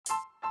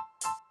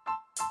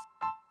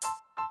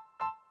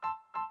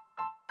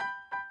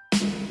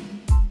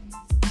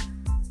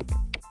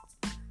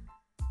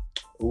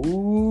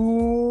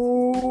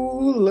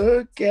Ooh,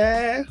 look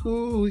at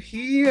who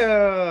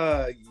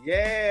here.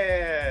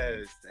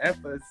 Yes,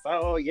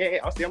 episode. Yeah,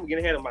 I'll see. I'm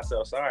getting ahead of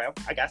myself. Sorry,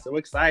 I got so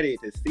excited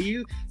to see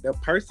you. The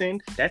person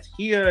that's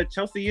here.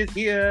 Chelsea is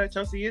here.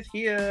 Chelsea is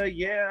here.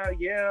 Yeah,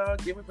 yeah.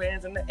 Give me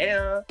hands in the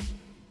air.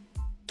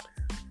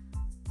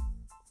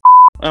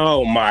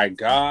 Oh my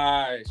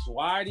gosh.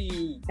 Why do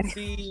you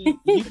see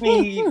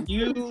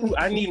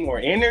I need more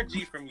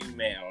energy from you,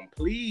 ma'am.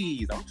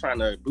 Please. I'm trying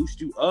to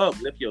boost you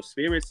up, lift your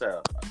spirits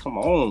up. Come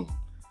on.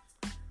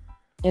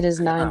 It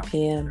is 9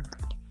 p.m.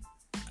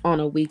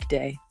 on a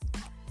weekday.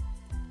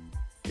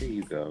 There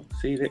you go.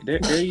 See,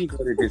 there you go.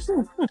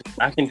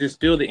 I can just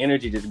feel the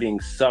energy just being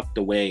sucked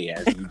away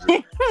as you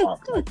just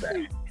talk like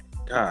that.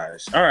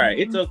 Gosh. All right,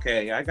 it's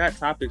okay. I got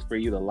topics for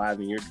you to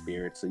liven your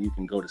spirit so you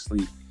can go to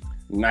sleep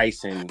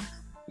nice and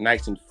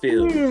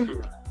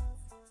filled.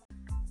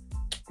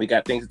 We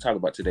got things to talk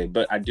about today,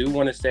 but I do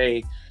want to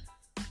say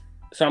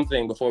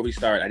something before we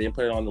start. I didn't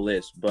put it on the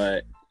list,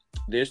 but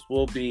this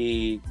will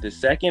be the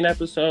second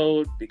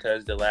episode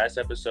because the last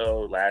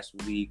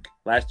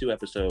two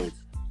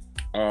episodes.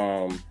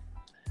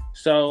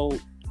 So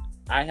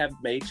I have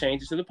made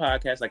changes to the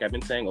podcast, like I've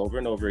been saying over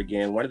and over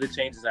again. One of the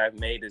changes I've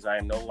made is I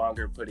am no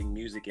longer putting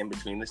music in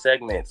between the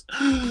segments.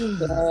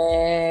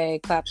 Yay!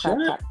 Clap, clap,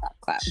 clap,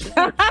 clap,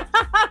 clap.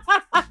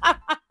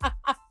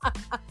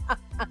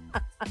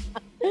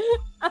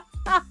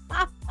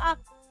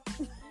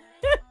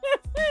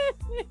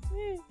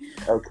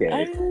 Okay.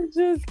 I'm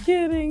just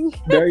kidding.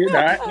 No, you're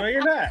not. No,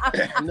 you're not.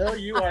 No,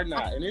 you are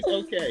not. And it's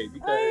okay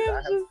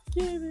because just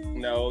kidding.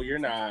 No, you're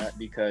not,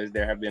 because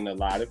there have been a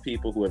lot of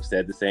people who have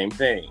said the same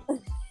thing.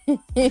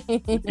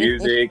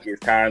 Music is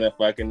kind of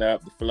fucking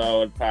up the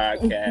flow of the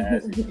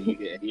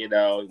podcast. You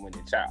know, when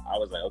the child, I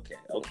was like, okay.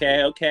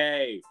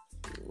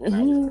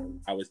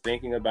 I was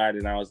thinking about it,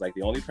 and I was like,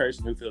 the only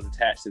person who feels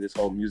attached to this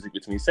whole music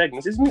between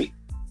segments is me.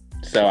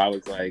 So I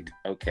was like,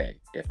 okay,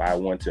 if I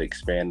want to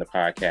expand the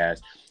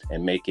podcast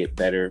and make it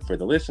better for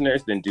the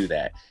listeners, then do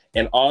that.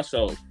 And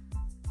also,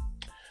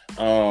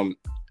 for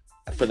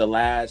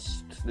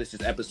this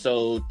is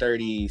episode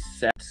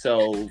 37.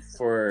 So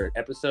for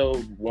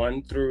episode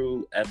 1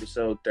 through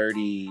episode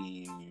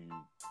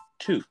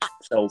 32.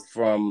 So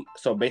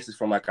basically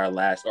from like our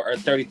last, or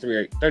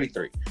 33,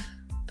 34.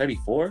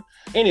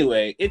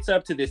 Anyway, it's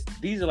up to this.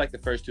 These are like the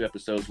first 2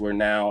 episodes where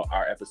now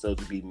our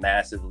episodes will be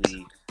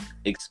massively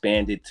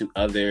expanded to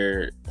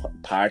other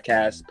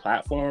podcast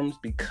platforms,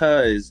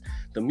 because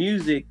the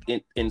music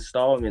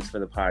installments for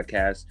the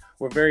podcast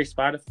were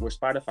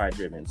Spotify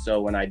driven.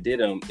 So when I did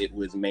them, it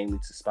was mainly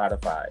to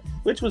Spotify,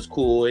 which was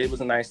cool. It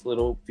was a nice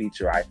little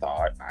feature, I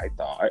thought.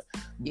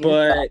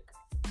 But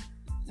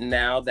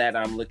now that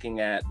I'm looking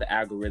at the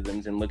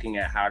algorithms and looking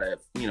at how to,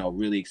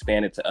 really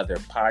expand it to other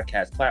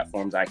podcast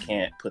platforms, I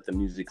can't put the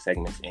music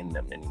segments in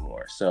them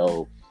anymore.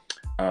 So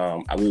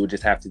we would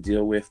just have to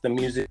deal with the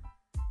music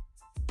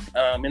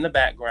in the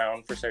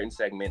background for certain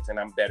segments, and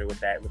I'm better with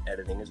that with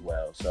editing as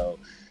well. So,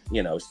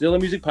 still a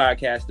music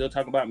podcast, still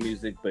talking about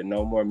music, but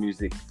no more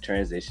music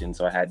transition.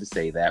 So I had to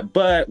say that.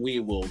 But we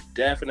will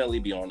definitely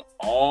be on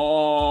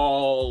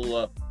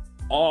all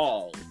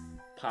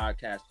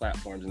podcast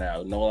platforms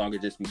now, no longer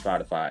just be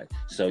Spotify.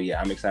 So yeah,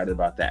 I'm excited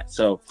about that.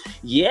 So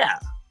yeah,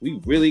 we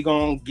really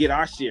gonna get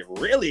our shit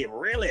really,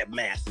 really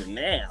massive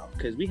now,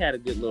 because we had a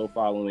good little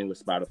following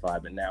with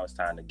Spotify, but now it's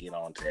time to get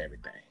on to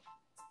everything.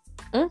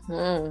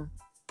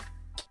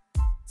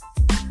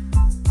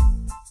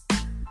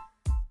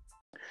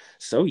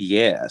 So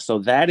yeah, so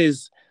that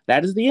is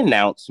the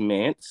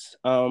announcements.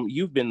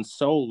 You've been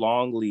so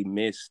longly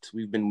missed.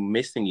 We've been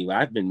missing you.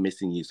 I've been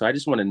missing you. So I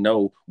just want to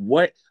know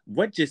what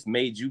just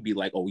made you be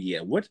like, oh yeah,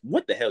 what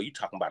the hell are you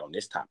talking about on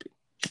this topic?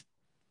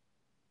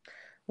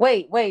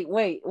 Wait.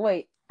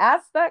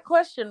 Ask that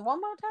question one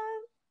more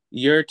time.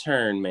 Your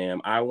turn, ma'am.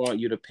 I want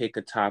you to pick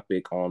a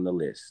topic on the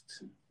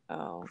list.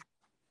 Oh.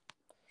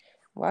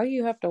 Why do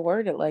you have to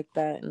word it like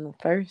that in the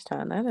first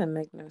time? That didn't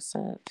make no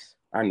sense.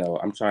 I know.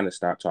 I'm trying to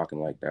stop talking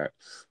like that.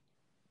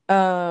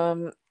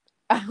 I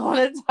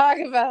want to talk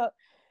about.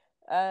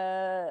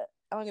 I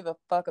don't give a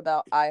fuck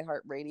about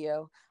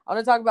iHeartRadio. I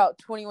want to talk about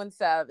 21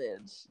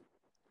 Savage.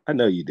 I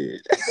know you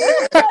did.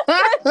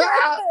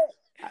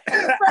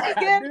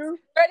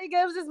 Freddie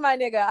Gibbs is my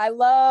nigga. I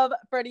love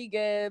Freddie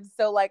Gibbs.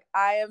 So like,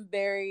 I am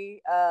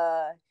very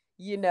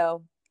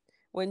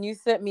when you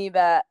sent me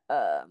that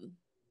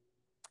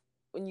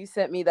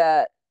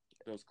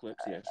those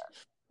clips, yes.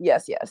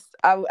 Yes.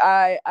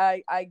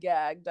 I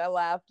gagged. I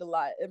laughed a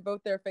lot. In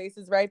both their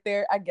faces right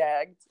there, I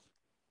gagged.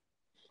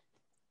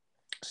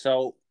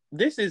 So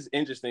this is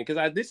interesting,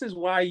 because this is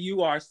why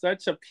you are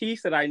such a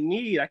piece that I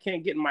need. I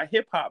can't get in my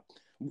hip hop.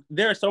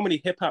 There are so many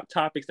hip hop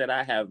topics that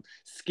I have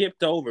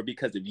skipped over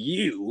because of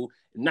you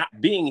not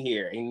being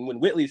here. And when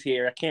Whitley's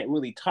here, I can't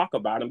really talk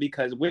about them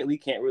because Whitley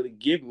can't really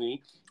give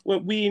me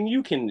what me and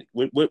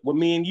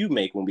you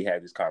make when we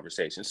have this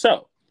conversation.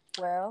 So,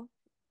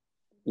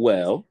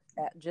 well,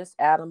 just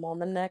add them on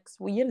the next,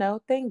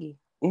 thingy.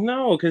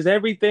 No, because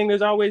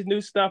there's always new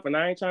stuff, and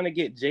I ain't trying to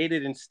get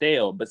jaded and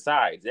stale.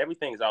 Besides,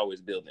 everything's always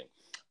building.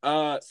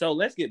 So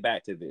let's get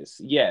back to this.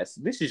 Yes,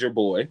 this is your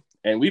boy,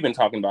 and we've been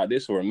talking about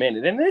this for a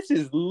minute, and this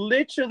is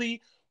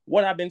literally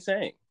what I've been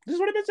saying. This is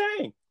what I've been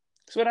saying.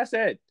 That's what I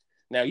said.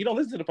 Now you don't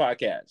listen to the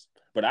podcast,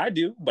 but I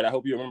do. But I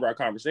hope you remember our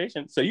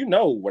conversation, so you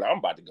know where I'm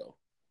about to go.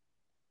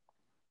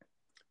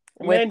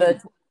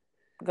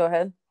 Go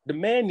ahead. The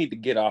man need to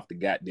get off the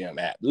goddamn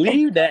app.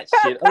 Leave that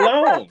shit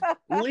alone.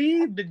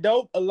 Leave the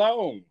dope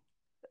alone.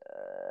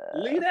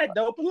 Leave that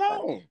dope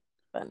alone.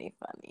 Funny.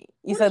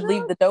 You said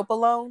leave the dope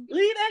alone?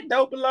 Leave that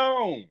dope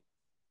alone.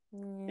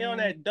 You on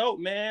that dope,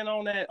 man,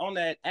 on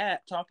that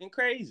app talking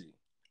crazy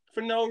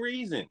for no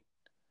reason.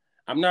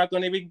 I'm not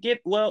gonna even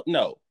get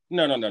no.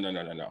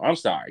 I'm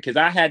sorry. Because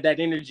I had that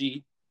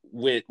energy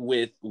with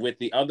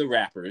the other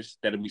rappers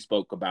that we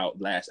spoke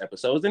about last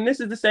episodes, and this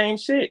is the same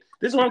shit.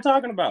 This is what I'm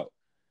talking about.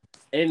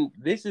 And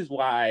this is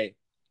why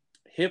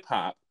hip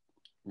hop,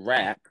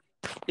 rap,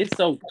 it's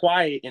so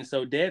quiet and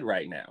so dead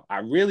right now. I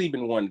really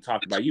been wanting to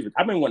talk about you.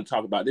 I've been wanting to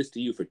talk about this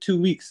to you for 2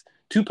 weeks,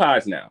 2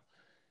 pods now.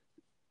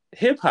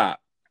 Hip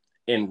hop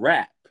and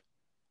rap,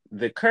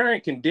 the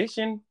current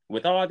condition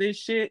with all this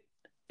shit,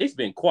 it's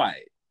been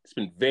quiet. It's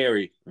been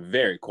very,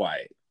 very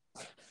quiet.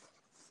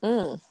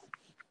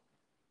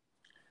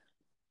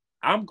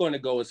 I'm going to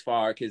go as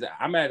far because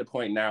I'm at a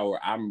point now where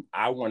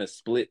I want to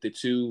split the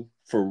two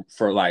for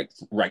like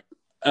right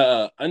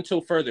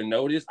until further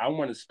notice. I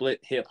want to split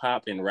hip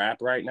hop and rap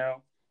right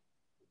now.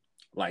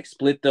 Like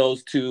split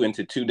those two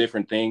into two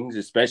different things,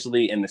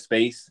 especially in the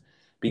space,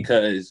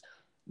 because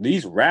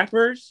these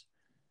rappers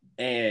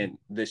and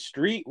the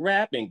street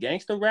rap and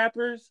gangster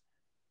rappers,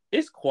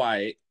 it's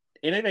quiet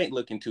and it ain't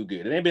looking too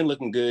good. It ain't been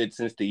looking good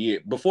since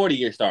before the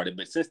year started,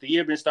 but since the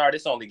year been started,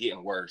 it's only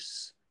getting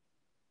worse.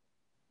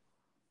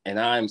 And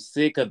I'm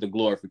sick of the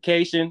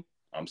glorification.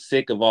 I'm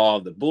sick of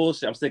all the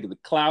bullshit. I'm sick of the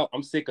clout.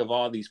 I'm sick of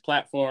all these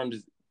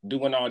platforms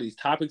doing all these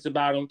topics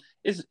about them.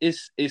 It's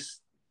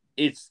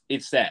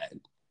sad.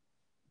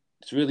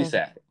 It's really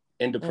sad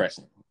and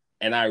depressing.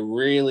 And I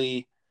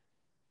really,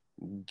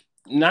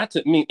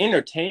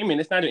 entertainment.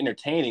 It's not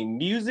entertaining.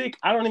 Music,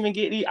 I don't even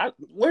get.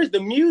 Where's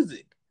the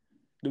music?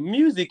 The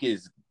music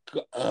is.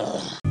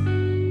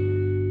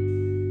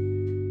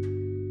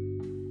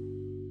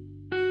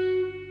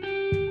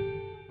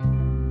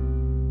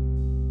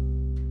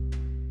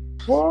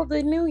 Well,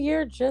 the new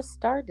year just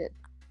started.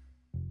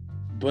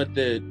 But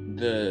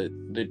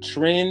the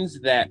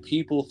trends that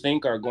people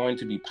think are going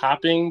to be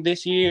popping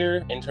this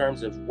year in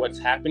terms of what's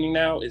happening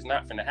now is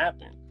not going to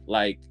happen.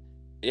 Like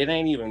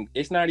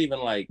it's not even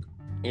like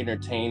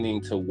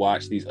entertaining to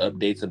watch these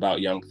updates about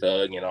Young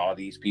Thug and all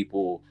these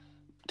people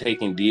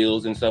taking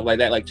deals and stuff like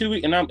that. Like 2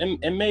 weeks,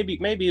 and maybe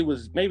it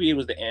was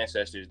the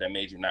ancestors that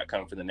made you not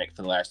come for the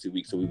last 2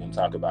 weeks, so we wouldn't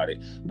talk about it.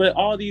 But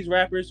all these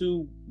rappers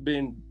who've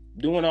been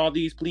doing all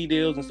these plea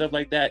deals and stuff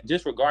like that,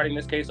 just regarding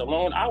this case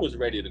alone, I was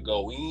ready to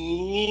go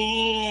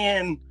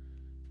in.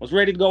 Was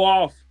ready to go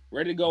off.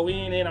 Ready to go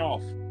in and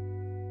off.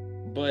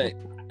 But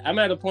I'm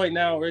at a point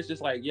now where it's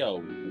just like,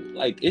 yo,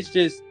 like it's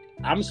just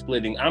I'm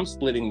splitting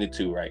the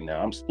two right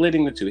now. I'm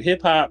splitting the two.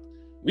 Hip hop,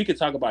 we could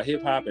talk about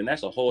hip hop, and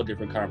that's a whole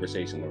different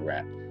conversation than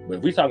rap. But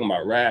if we talking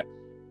about rap,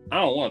 I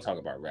don't want to talk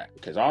about rap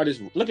because all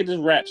this look at this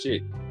rap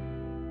shit.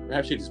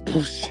 Rap shit is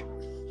bullshit.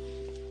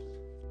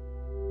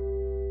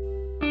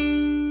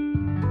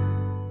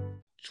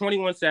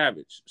 21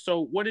 Savage.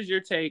 So what is your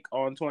take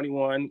on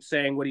 21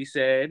 saying what he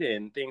said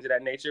and things of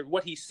that nature?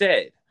 What he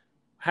said,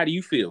 how do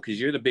you feel?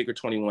 Because you're the bigger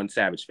 21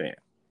 Savage fan.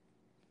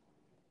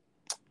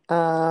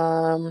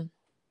 I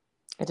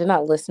did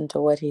not listen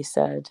to what he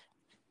said.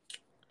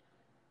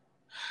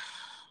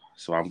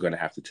 So I'm going to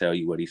have to tell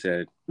you what he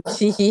said.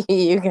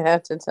 You're going to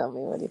have to tell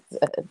me what he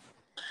said.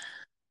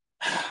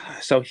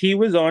 So he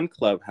was on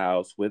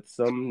Clubhouse with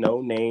some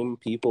no-name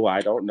people.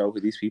 I don't know who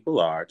these people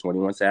are.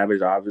 21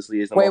 Savage obviously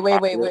is.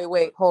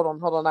 Wait.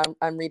 Hold on.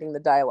 I'm reading the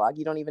dialogue.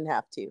 You don't even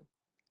have to.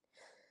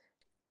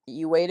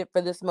 You waited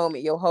for this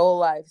moment your whole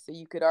life so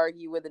you could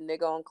argue with a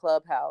nigga on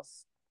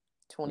Clubhouse.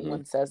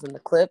 21 says in the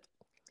clip.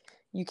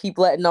 You keep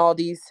letting all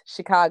these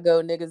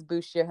Chicago niggas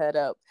boost your head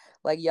up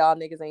like y'all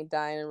niggas ain't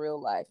dying in real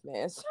life,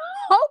 man.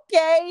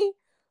 Okay.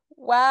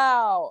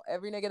 Wow.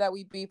 Every nigga that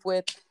we beef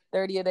with,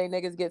 30 of they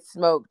niggas get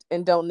smoked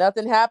and don't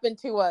nothing happen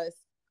to us.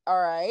 All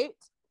right.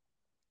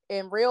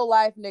 In real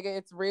life, nigga,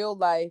 it's real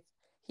life.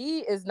 He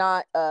is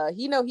not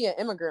he know he an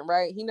immigrant,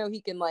 right? He know he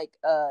can like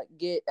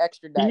get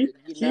extradited.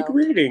 Keep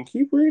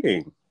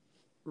reading.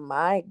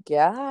 My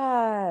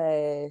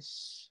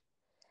gosh.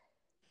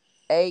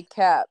 Hey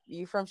Cap,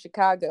 you from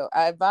Chicago.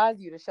 I advise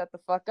you to shut the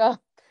fuck up.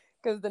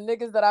 Cause the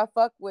niggas that I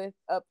fuck with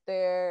up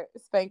there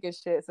spanking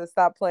shit. So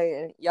stop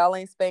playing. Y'all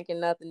ain't spanking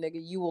nothing, nigga.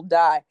 You will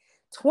die.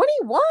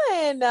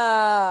 21.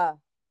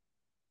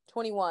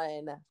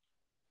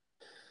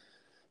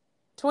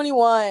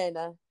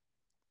 21.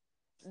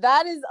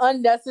 That is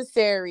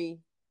unnecessary.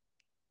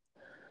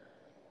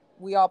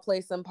 We all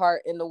play some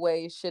part in the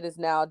way shit is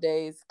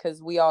nowadays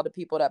because we all the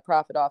people that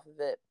profit off of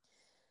it.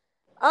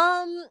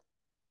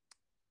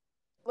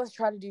 Let's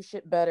try to do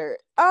shit better.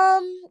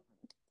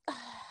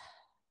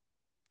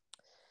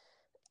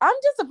 I'm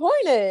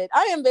disappointed.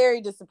 I am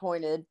very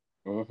disappointed.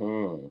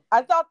 Mm-hmm.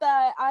 I thought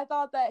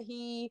that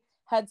he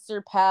had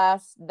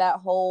surpassed that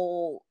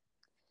whole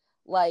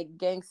like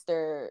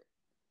gangster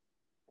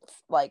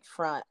like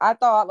front. I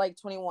thought like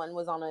 21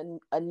 was on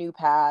a new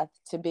path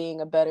to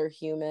being a better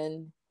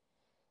human.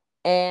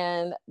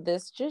 And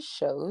this just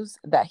shows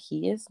that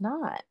he is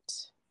not.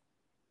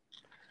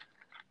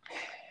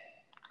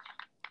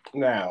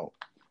 Now,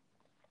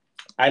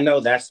 I know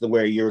that's the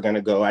where you were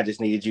gonna go. I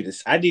needed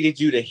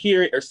you to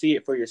hear it or see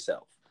it for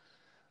yourself.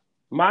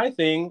 My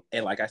thing,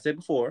 and like I said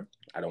before,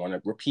 I don't want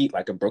to repeat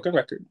like a broken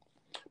record,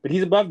 but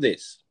he's above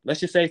this. Let's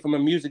just say from a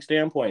music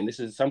standpoint, this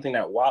is something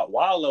that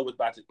Wallow was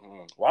about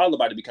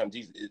to become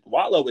Jesus.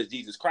 Wallow is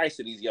Jesus Christ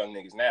to these young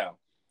niggas now.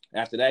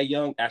 After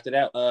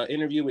that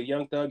interview with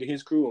Young Thug and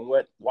his crew and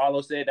what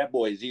Wallow said, that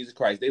boy is Jesus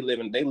Christ. They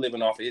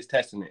living off of his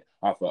testament,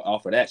 off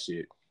of that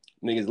shit.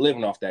 Niggas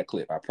living off that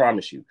clip. I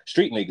promise you.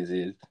 Street niggas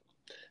is.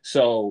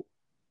 So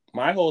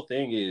my whole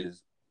thing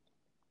is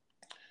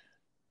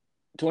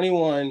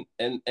 21,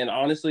 and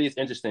honestly, it's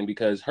interesting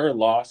because her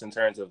loss in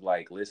terms of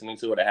like listening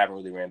to it, I haven't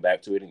really ran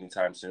back to it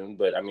anytime soon.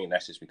 But I mean,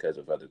 that's just because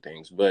of other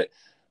things. But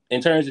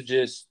in terms of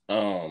just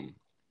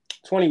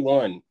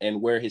 21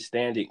 and where his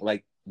standing,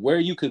 like where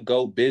you could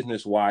go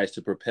business wise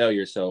to propel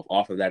yourself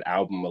off of that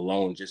album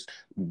alone, just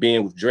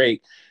being with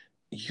Drake,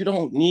 you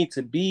don't need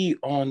to be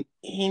on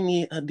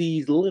any of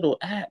these little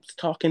apps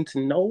talking to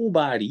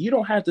nobody. You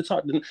don't have to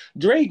talk to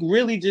Drake.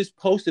 Really just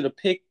posted a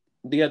pic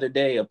the other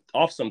day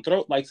off some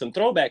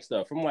throwback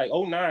stuff from like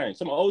 '09,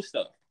 some old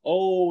stuff,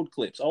 old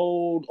clips,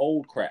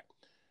 old crap,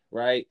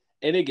 right?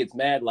 And it gets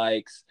mad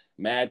likes,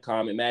 mad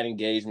comment, mad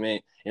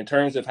engagement in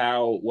terms of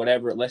how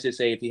whatever. Let's just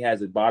say if he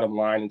has a bottom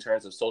line in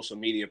terms of social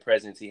media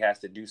presence, he has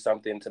to do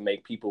something to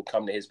make people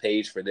come to his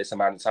page for this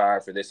amount of time,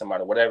 for this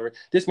amount of whatever.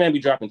 This man be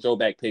dropping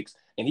throwback pics,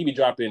 and he be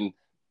dropping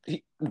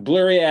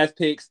blurry ass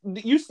pics.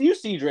 You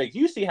see Drake,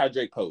 you see how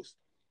Drake posts.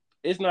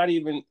 It's not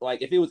even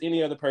like if it was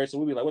any other person,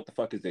 we'd be like, what the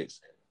fuck is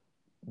this?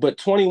 But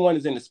 21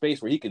 is in the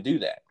space where he could do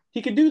that.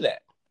 He could do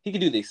that. He could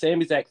do the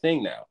same exact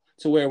thing now.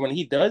 To where when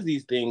he does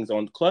these things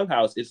on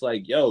Clubhouse, it's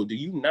like, yo, do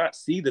you not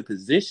see the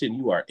position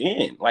you are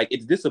in? Like,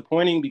 it's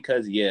disappointing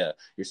because, yeah,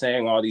 you're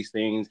saying all these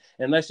things.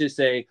 And let's just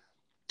say,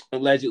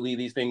 allegedly,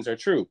 these things are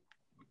true.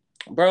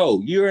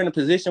 Bro, you're in a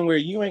position where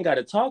you ain't got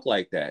to talk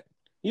like that.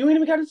 You ain't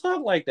even got to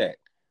talk like that.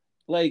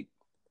 Like,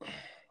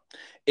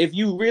 if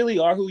you really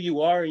are who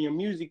you are in your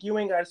music, you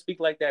ain't got to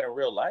speak like that in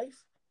real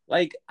life.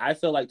 Like, I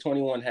feel like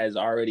 21 has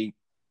already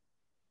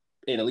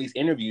in at least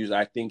interviews,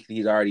 I think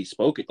he's already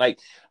spoken. Like,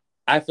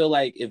 I feel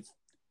like if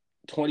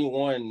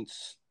 21,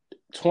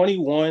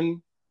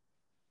 21,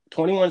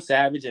 21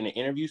 Savage in the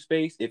interview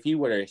space, if he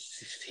were to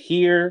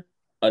hear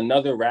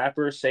another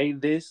rapper say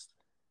this,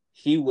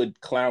 he would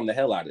clown the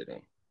hell out of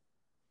them.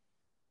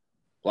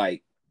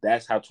 Like,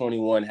 that's how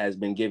 21 has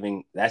been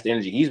giving, that's the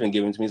energy he's been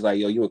giving to me. He's like,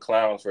 yo, you a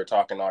clown for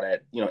talking all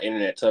that,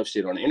 internet tough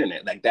shit on the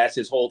internet. Like, that's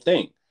his whole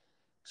thing.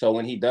 So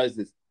when he does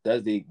this,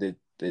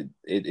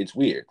 it's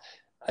weird.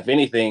 If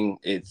anything,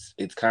 it's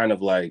kind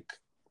of like,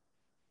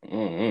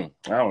 I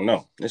don't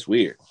know. It's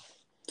weird.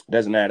 It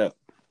doesn't add up.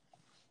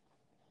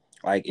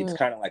 Like it's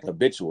kind of like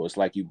habitual. It's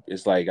like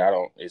it's like I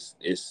don't. It's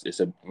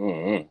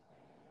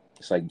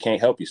like you can't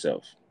help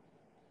yourself.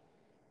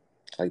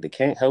 It's like they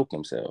can't help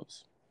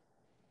themselves.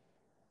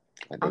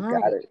 Like they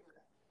got it.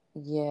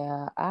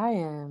 Yeah, I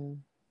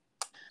am.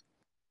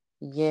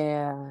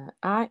 Yeah,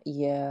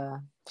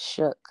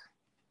 shook.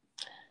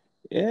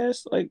 Yeah,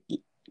 it's like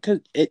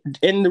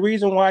and the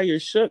reason why you're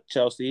shook,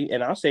 Chelsea,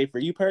 and I'll say for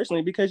you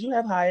personally, because you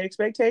have high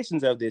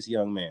expectations of this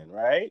young man,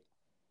 right?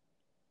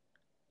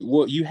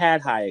 Well, you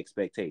had high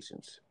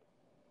expectations.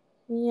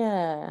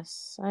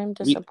 Yes, I'm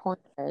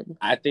disappointed.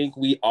 I think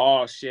we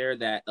all share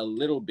that a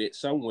little bit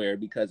somewhere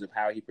because of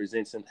how he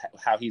presents him,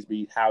 how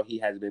he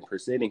has been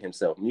presenting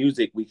himself.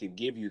 Music, we can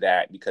give you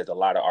that because a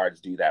lot of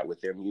artists do that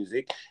with their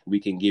music. We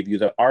can give you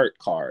the art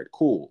card,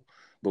 cool.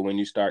 But when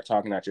you start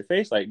talking out your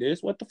face like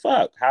this, what the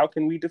fuck? How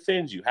can we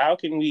defend you? How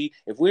can we,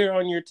 if we're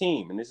on your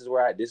team, and this is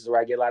where I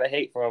get a lot of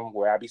hate from,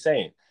 where I be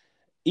saying,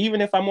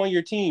 even if I'm on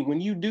your team, when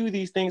you do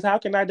these things, how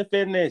can I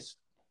defend this?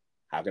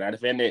 How can I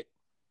defend it?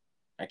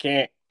 I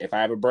can't. If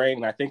I have a brain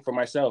and I think for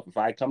myself, if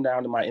I come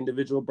down to my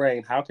individual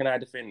brain, how can I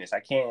defend this? I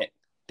can't.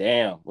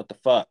 Damn, what the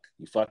fuck?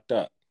 You fucked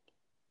up.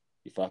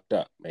 You fucked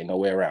up. Ain't no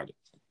way around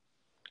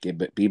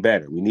it. Be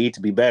better. We need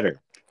to be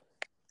better.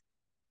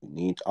 We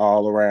need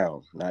all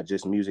around, not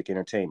just music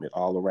entertainment,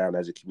 all around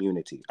as a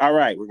community. All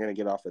right, we're going to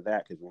get off of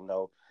that because we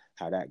know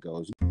how that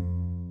goes.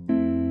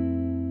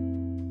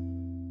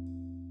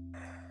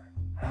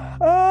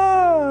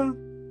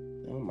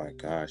 Oh my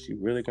gosh, you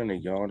really gonna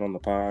yawn on the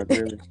pod,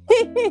 really?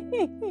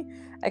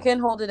 I couldn't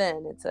hold it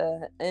in. It's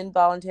a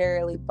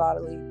involuntarily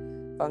bodily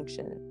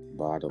function.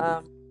 Bodily.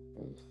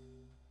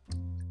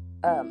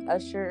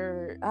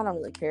 Usher, I don't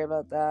really care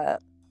about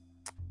that.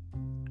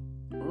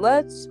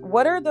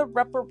 What are the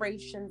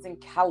reparations in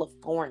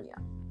California?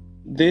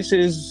 This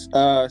is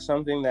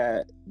something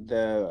that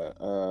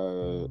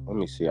let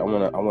me see. I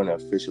wanna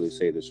officially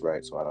say this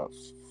right so I don't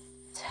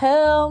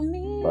tell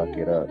me fuck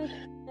it up.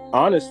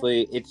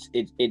 Honestly, it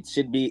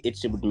should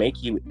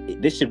make you.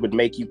 This should would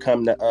make you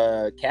come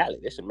to Cali.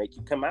 This should make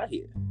you come out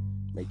here.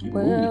 Make you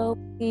move. Will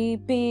we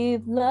be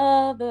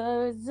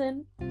lovers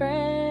and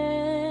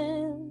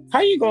friends? How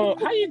you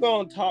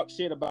gonna talk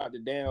shit about the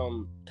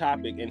damn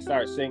topic and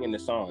start singing the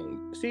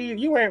song? See,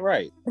 you ain't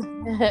right.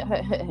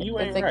 You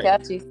ain't It's a right.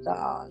 catchy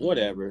song.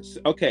 Whatever.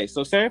 Okay,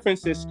 so San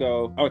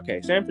Francisco's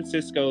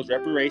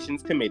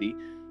Reparations Committee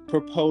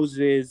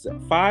proposes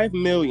 $5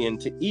 million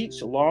to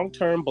each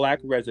long-term Black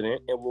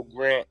resident and will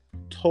grant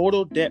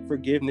total debt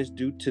forgiveness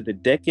due to the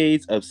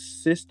decades of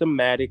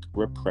systematic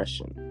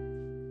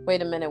repression.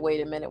 Wait a minute.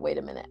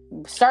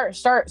 Start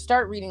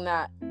reading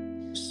that.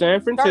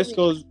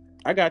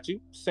 I got you.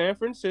 San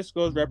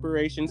Francisco's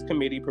Reparations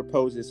Committee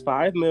proposes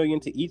 $5 million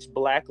to each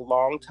Black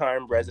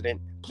long-time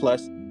resident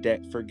plus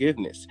debt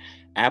forgiveness.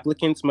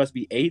 Applicants must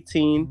be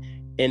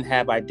 18 and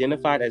have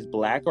identified as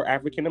Black or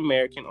African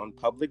American on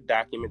public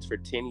documents for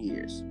 10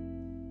 years.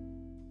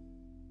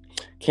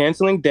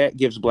 Canceling debt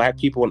gives Black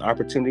people an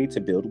opportunity to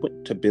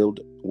build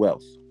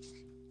wealth.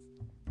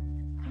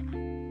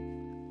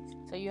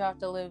 So you have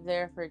to live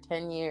there for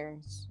 10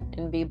 years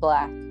and be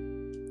Black.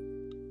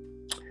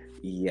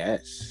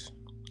 Yes.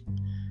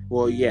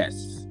 Well,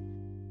 yes.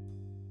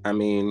 I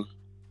mean,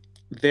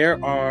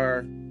 there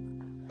are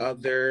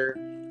other,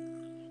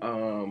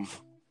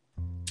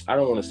 I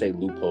don't want to say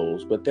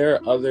loopholes, but there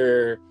are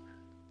other,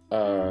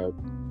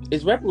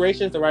 is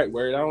reparations the right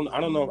word? I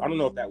don't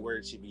know if that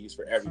word should be used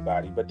for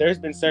everybody, but there's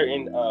been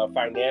certain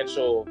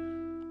financial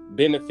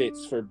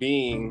benefits for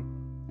being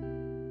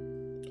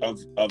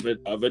of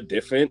a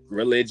different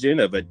religion,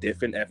 of a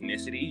different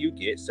ethnicity. You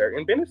get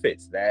certain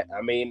benefits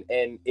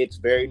and it's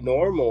very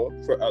normal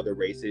for other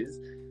races.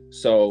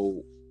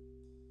 So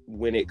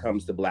when it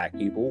comes to Black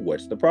people,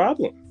 what's the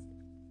problem?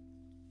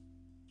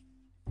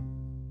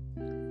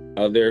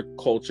 Other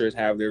cultures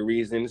have their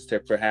reasons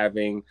for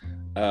having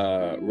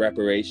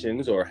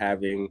reparations or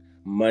having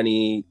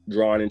money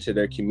drawn into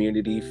their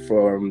community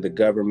from the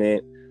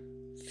government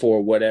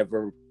for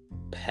whatever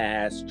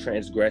past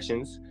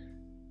transgressions,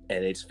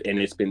 and it's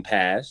been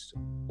passed.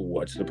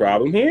 What's the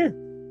problem here?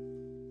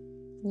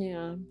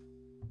 Yeah.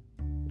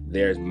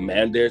 There's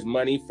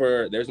money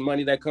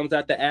that comes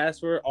out the ass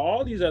for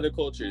all these other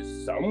cultures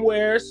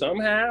somewhere,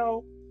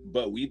 somehow,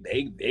 but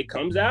it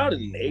comes out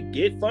and they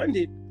get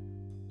funded.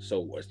 So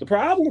what's the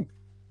problem?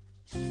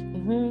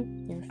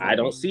 Mm-hmm. I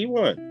don't see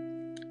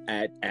one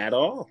at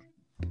all.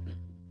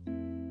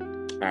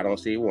 I don't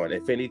see one.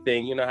 If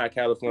anything, you know how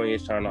California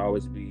is trying to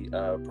always be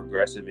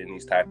progressive in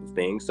these type of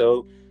things.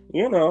 So,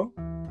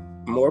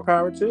 more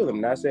power to them.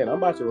 Not saying I'm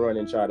about to run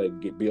and try to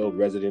build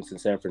residence in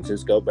San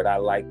Francisco, but I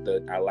like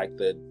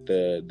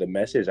the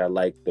message. I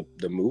like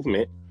the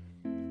movement.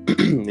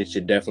 It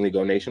should definitely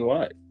go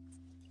nationwide.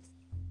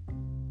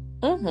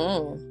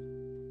 Mm-hmm.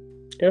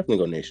 Definitely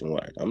go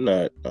nationwide. I'm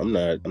not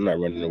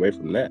running away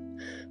from that.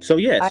 So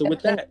yeah. So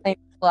with that, I'm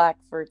Black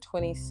for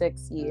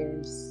 26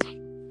 years.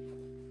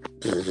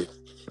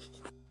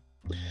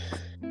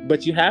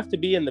 But you have to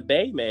be in the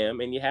Bay, ma'am,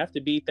 and you have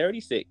to be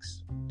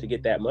 36 to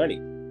get that money.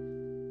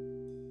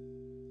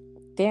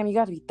 Damn, you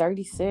got to be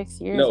 36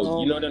 years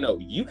old. No.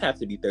 You have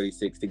to be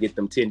 36 to get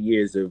them 10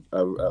 years of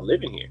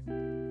living here.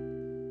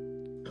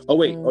 Oh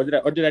wait,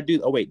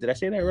 did I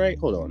say that right?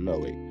 Hold on, no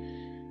wait.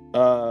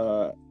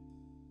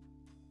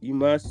 You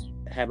must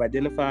have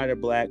identified a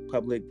Black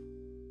public.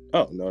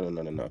 Oh no.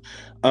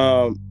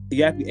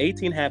 You have to be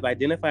 18, have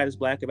identified as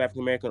Black or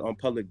African American on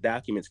public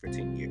documents for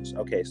 10 years.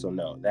 Okay, so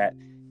no, that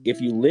if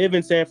you live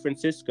in San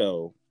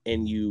Francisco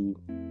and you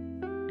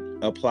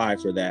apply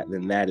for that,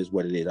 then that is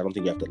what it is. I don't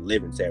think you have to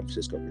live in San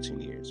Francisco for 10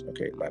 years.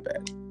 Okay, my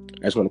bad.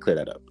 I just want to clear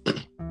that up.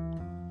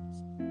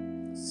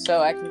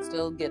 So I can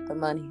still get the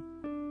money.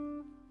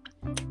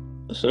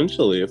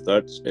 Essentially,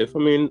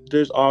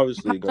 there's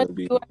obviously going to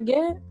be. How much do I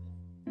get?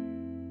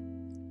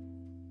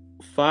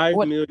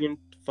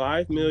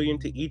 $5 million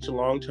to each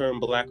long-term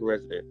Black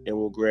resident, and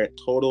will grant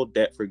total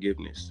debt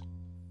forgiveness.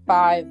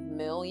 $5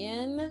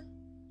 million.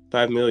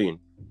 $5 million.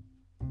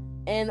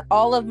 And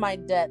all of my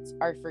debts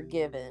are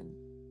forgiven.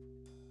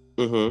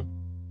 Mm-hmm.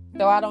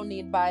 So I don't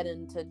need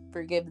Biden to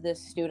forgive this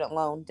student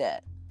loan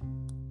debt.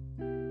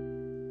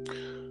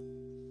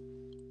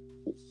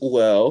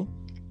 Well,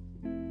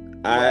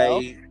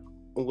 I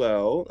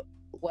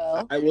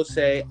will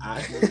say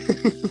I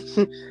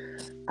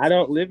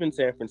don't live in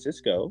San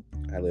Francisco.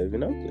 I live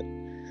in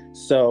Oakland.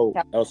 So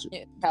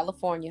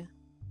California.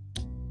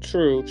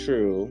 True.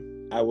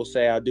 I will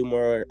say I'll do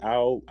more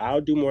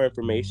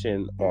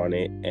information on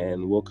it,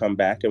 and we'll come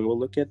back and we'll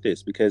look at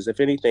this, because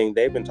if anything,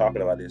 they've been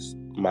talking about this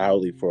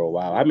mildly for a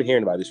while. I've been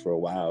hearing about this for a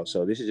while,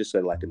 so this is just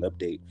like an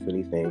update, if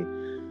anything.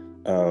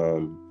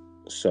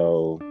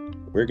 So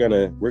we're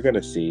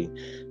gonna see.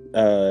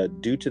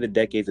 Due to the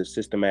decades of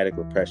systematic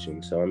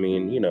repression. So I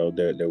mean,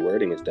 their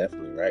wording is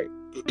definitely right.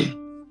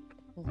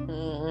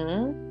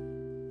 Mm-hmm.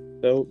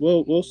 So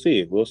we'll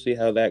see. We'll see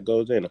how that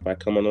goes in. If I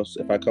come on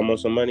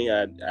some money,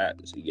 I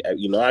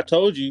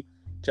told you,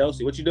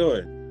 Chelsea, what you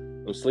doing?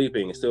 I'm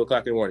sleeping. It's 2:00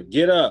 in the morning.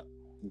 Get up.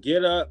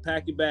 Get up,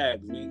 pack your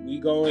bags. We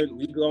going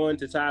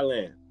to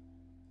Thailand.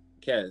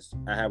 Kes,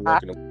 I have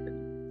work in the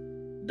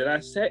morning. Did I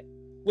say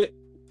with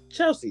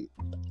Chelsea?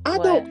 I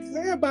don't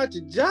care about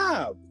your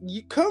job.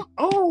 You come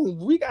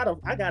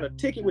on. I got a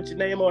ticket with your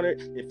name on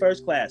it in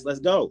first class. Let's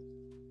go.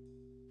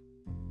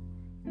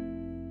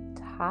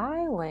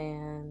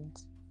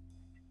 Thailand.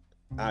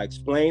 I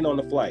explained on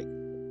the flight.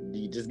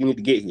 You just need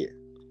to get here.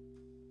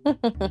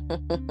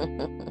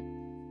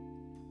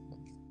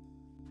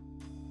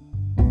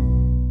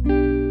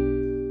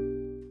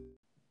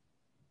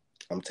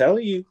 I'm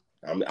telling you,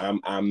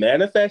 I'm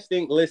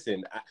manifesting.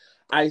 Listen,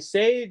 I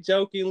say it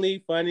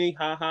jokingly, funny,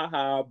 ha ha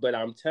ha, but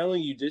I'm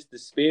telling you, just the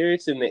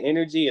spirits and the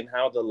energy and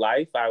how the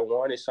life I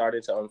want is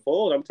starting to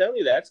unfold. I'm telling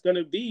you, that's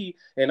gonna be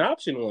an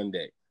option one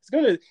day.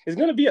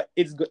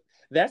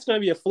 That's gonna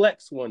be a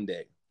flex one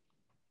day.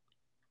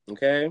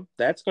 Okay,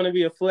 that's gonna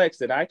be a flex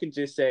that I can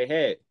just say,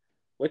 hey,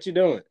 what you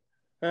doing?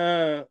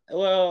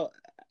 Well,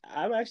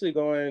 I'm actually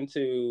going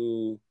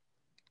to,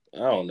 I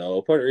don't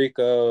know, Puerto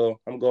Rico.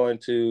 I'm going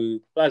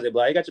to blah blah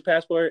blah. You got your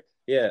passport?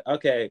 Yeah.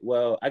 Okay.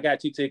 Well, I got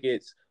 2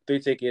 tickets, 3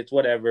 tickets,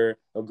 whatever.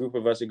 A group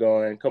of us are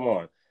going. Come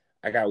on.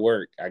 I got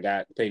work. I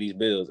got to pay these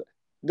bills.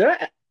 Did I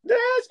ask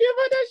you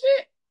about that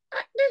shit?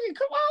 Nigga,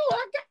 come on.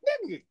 I got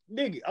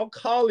nigga. I'm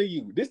calling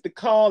you. This the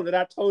call that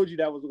I told you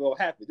that was gonna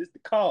happen. This the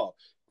call.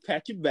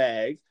 Pack your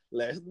bags.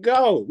 Let's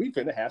go. We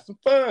finna have some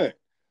fun.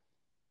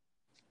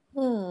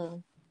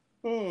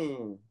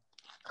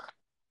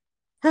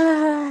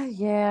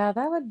 Yeah,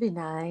 that would be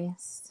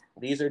nice.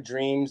 These are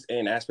dreams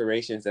and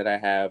aspirations that I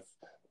have.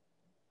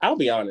 I'll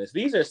be honest.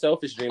 These are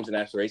selfish dreams and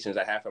aspirations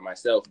I have for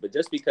myself. But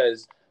just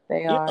because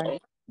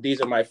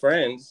these are my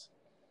friends,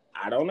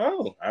 I don't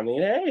know. I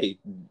mean, hey,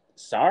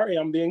 sorry,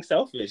 I'm being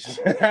selfish.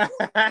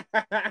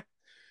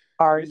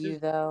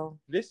 Though?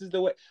 This is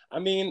the way. I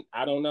mean,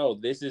 I don't know.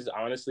 This is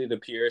honestly the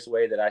purest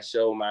way that I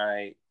show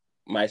my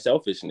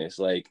selfishness.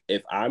 Like,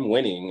 if I'm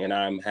winning and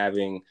I'm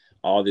having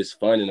all this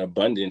fun and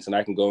abundance and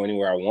I can go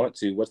anywhere I want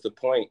to, what's the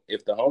point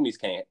if the homies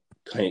can't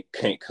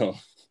come?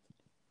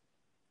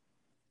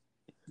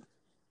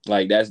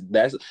 Like that's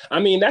I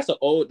mean that's an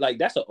old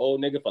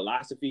nigga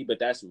philosophy, but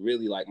that's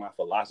really like my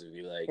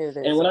philosophy. Like,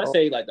 and when I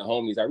say like the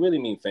homies, I really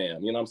mean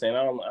fam. You know what I'm saying?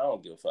 I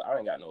don't give a fuck. I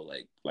ain't got no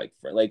like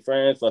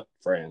friends, fuck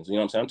friends. You know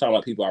what I'm saying? I'm talking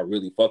about people I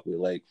really fuck with,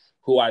 like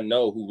who I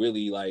know who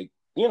really like,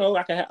 you know,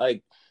 I can have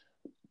like,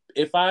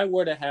 if I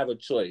were to have a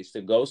choice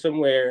to go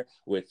somewhere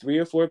with 3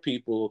 or 4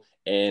 people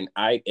and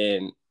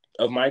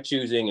of my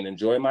choosing and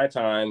enjoy my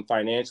time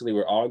financially,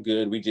 we're all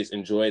good. We just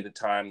enjoy the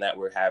time that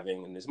we're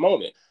having in this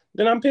moment.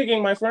 Then I'm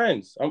picking my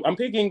friends. I'm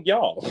picking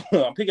y'all.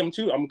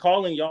 I'm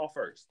calling y'all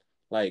first.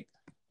 Like,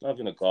 I'm not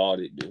gonna call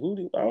it.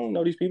 I don't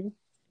know these people.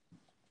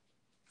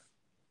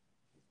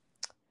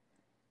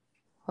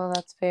 Well,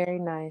 that's very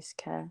nice,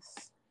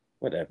 Cass.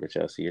 Whatever,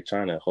 Chelsea. You're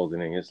trying to hold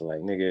it in. It's like,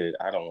 nigga,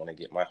 I don't want to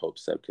get my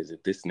hopes up because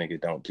if this nigga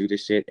don't do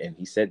this shit and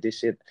he said this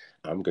shit,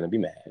 I'm gonna be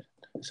mad.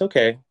 It's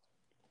okay.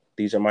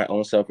 These are my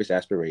own selfish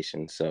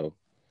aspirations. So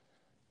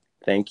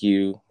thank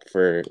you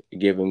for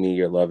giving me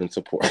your love and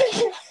support.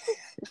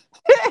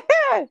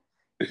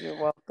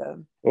 You're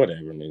welcome.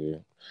 Whatever,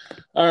 nigga.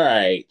 All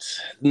right.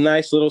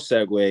 Nice little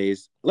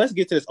segues. Let's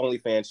get to this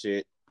OnlyFans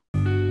shit.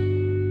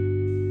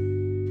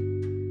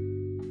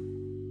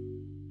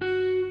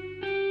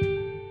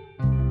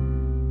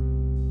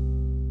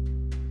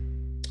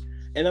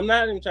 And I'm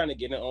not even trying to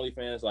get in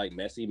OnlyFans like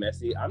messy.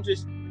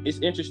 It's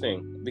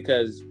interesting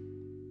because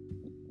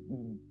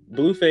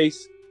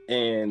Blueface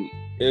and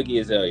Iggy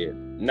Azalea,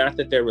 not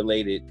that they're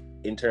related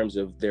in terms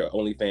of their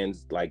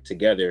OnlyFans like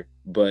together,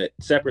 but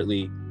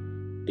separately,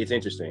 it's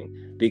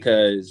interesting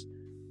because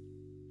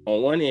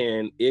on one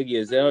hand, Iggy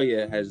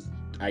Azalea has,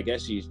 I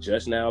guess she's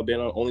just now been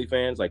on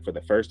OnlyFans like for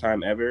the first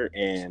time ever,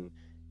 and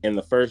in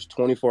the first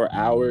 24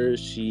 hours,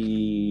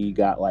 she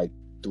got like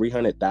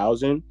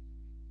 300,000.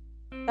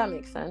 That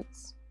makes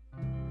sense.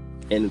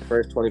 In the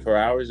first 24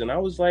 hours, and I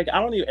was like,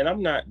 and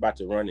I'm not about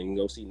to run and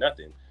go see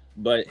nothing,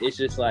 but it's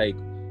just like,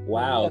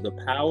 wow, the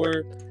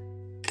power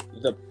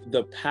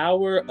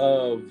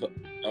of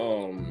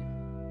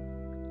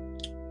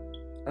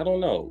I don't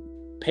know,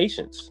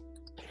 patience.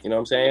 You know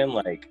what I'm saying?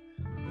 Like,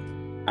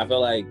 I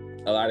feel like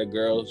a lot of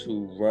girls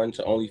who run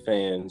to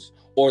OnlyFans,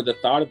 or the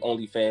thought of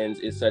OnlyFans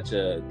is such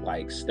a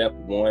like step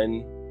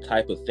one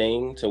type of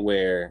thing to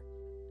where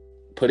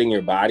putting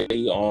your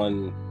body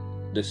on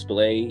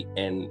display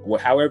and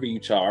however you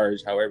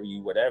charge, however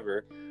you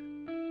whatever,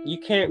 you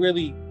can't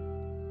really,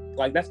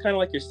 like, that's kind of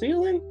like your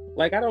ceiling.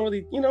 Like, I don't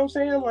really, you know what I'm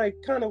saying? Like,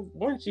 kind of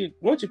once you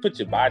put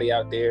your body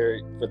out there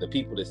for the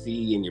people to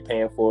see and you're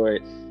paying for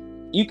it,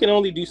 you can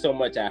only do so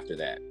much after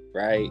that,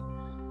 right?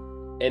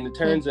 And in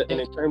terms of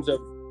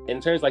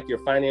like your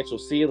financial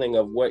ceiling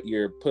of what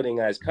you're putting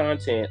as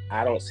content,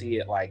 I don't see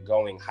it like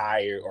going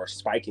higher or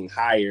spiking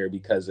higher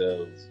because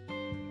of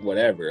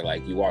whatever,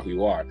 like you are who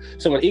you are.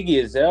 So when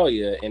Iggy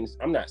Azalea, and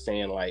I'm not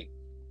saying like,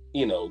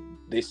 you know,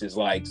 this is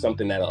like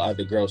something that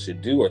other girls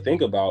should do or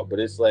think about, but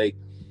it's like,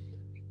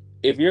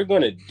 if you're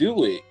gonna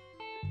do it,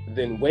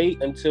 then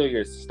wait until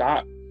your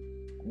stock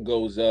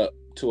goes up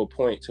to a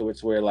point to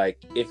it's where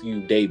like if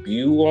you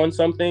debut on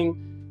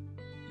something,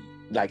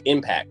 like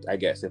impact, I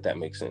guess, if that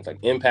makes sense, like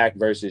impact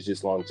versus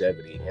just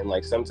longevity. And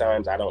like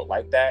sometimes I don't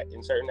like that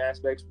in certain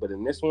aspects, but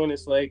in this one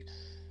it's like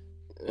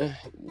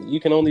you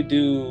can only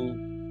do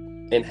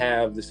and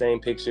have the same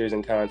pictures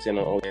and content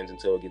on OnlyFans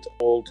until it gets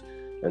old,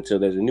 until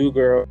there's a new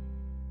girl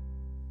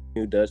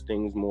who does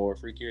things more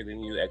freakier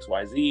than you,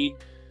 XYZ.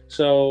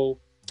 So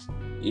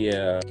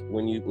yeah,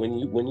 when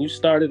you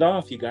started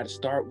off, you got to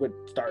start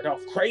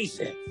off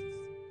crazy.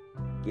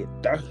 Get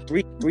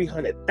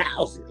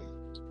 300,000.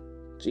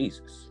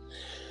 Jesus.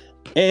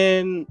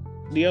 And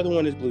the other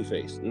one is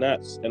Blueface.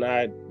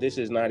 This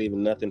is not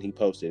even nothing he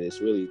posted.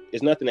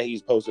 It's nothing that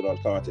he's posted on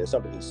content. It's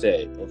something he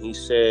said. And he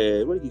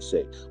said, what did he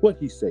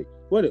say?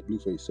 What did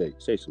Blueface say?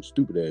 Say some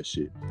stupid ass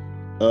shit.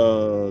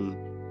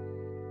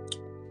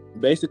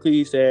 Basically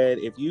he said,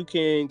 if you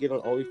can get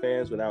on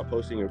OnlyFans without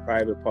posting your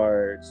private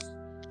parts,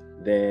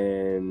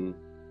 then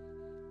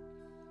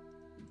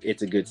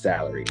it's a good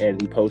salary.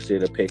 And he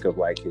posted a pic of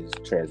like his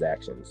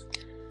transactions.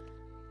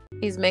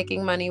 He's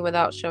making money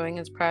without showing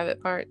his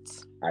private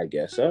parts. I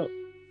guess so.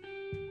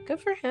 Good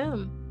for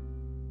him.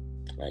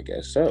 I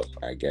guess so.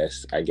 I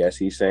guess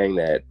he's saying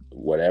that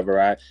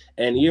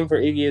and even for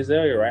Iggy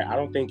Azalea, right? I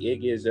don't think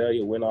Iggy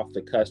Azalea went off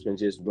the cusp and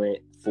just went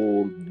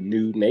full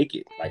nude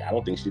naked. Like, I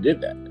don't think she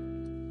did that.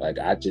 Like,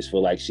 I just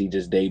feel like she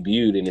just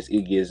debuted and it's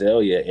Iggy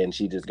Azalea and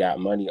she just got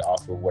money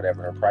off of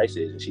whatever her price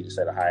is. And she just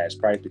set a high ass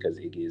price because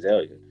of Iggy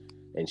Azalea.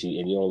 And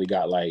you only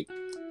got like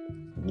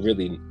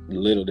really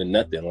little to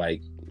nothing.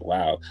 Like,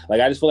 wow.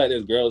 Like, I just feel like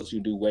there's girls who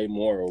do way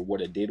more or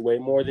would have did way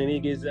more than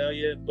Iggy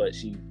Azalea, but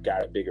she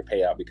got a bigger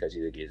payout because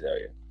she's Iggy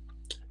Azalea.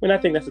 I mean, I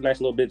think that's a nice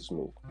little business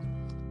move.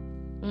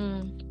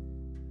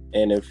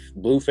 And if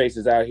Blueface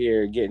is out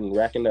here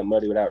racking up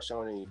money without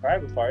showing any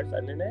private parts,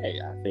 then hey,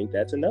 I think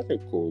that's another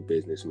cool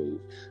business move.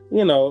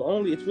 You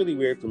know, it's really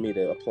weird for me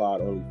to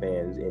applaud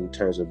OnlyFans in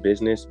terms of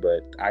business,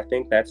 but I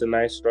think that's a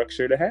nice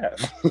structure to have.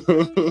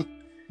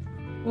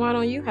 Why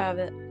don't you have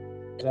it?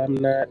 I'm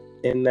not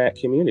in that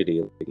community.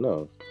 Like,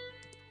 no.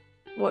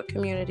 What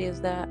community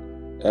is that?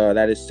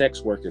 That is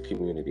sex worker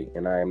community,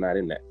 and I am not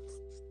in that.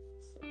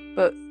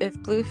 But if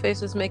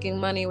Blueface is making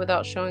money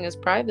without showing his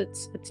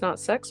privates, it's not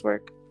sex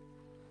work.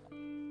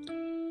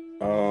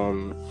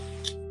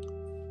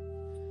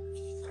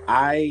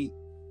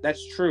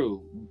 That's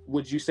true.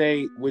 Would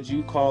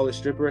you call a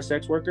stripper a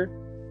sex worker?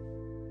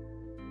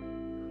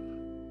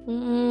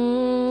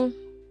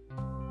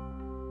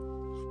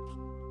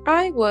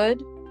 I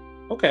would.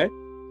 Okay.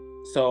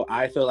 So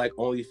I feel like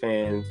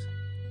OnlyFans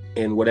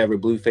and whatever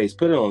Blueface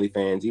put on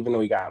OnlyFans, even though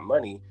he got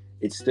money,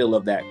 it's still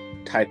of that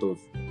type of.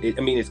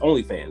 It's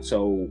OnlyFans,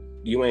 so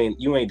you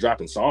ain't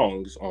dropping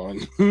songs on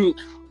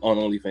on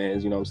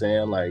OnlyFans. You know what I'm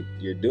saying? Like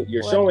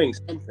you're showing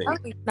something. How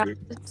do you not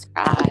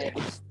subscribe?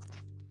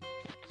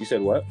 You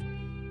said what?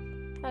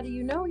 How do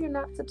you know you're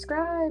not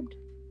subscribed?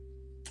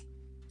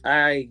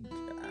 I'm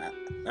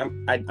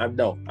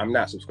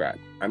not subscribed.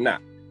 I'm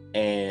not,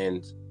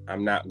 and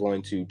I'm not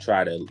going to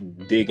try to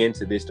dig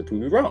into this to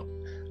prove you wrong.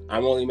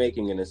 I'm only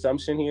making an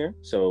assumption here,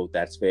 so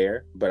that's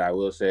fair. But I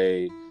will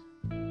say,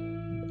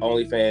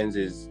 OnlyFans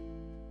is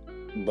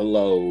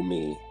below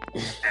me.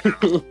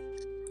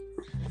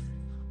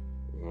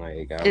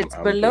 It's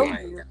below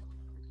you.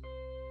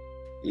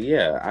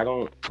 Yeah, I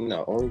don't.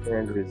 No,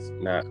 OnlyFans is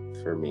not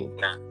for me.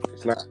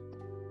 It's not.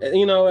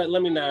 You know what?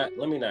 Let me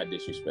not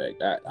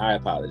disrespect. I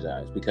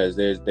apologize because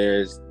there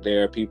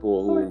are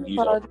people who use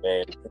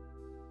OnlyFans.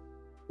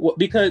 Well,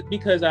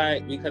 because I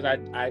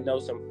know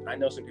some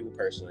people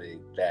personally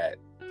that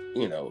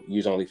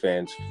use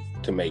OnlyFans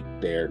to make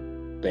their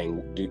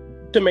thing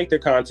to make their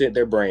content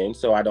their brand.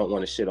 So I don't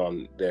want to shit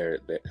on their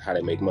how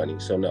they make money.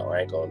 So no,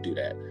 I ain't gonna do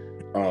that.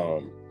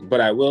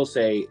 But I will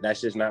say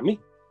that's just not me.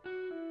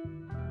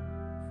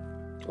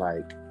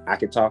 Like, I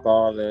could talk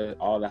all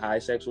the high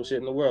sexual shit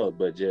in the world,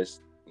 but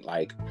just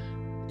like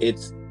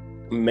it's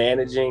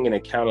managing an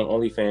account on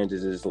OnlyFans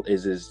is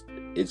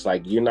it's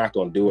like you're not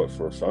gonna do it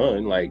for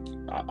fun. Like,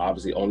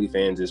 obviously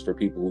OnlyFans is for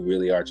people who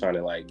really are trying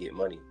to like get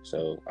money.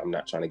 So I'm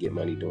not trying to get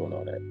money doing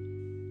all that.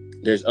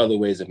 There's other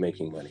ways of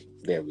making money.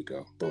 There we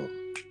go. Boom.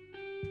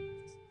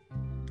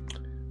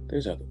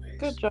 There's other ways.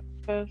 Good job,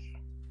 Chris.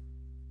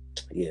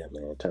 Yeah,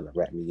 man, trying to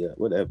wrap me up.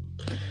 Whatever.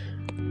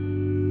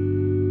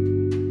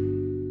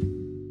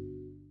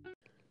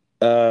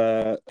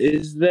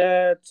 Is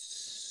that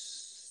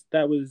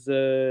was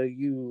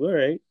you? All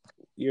right,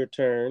 your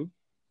turn.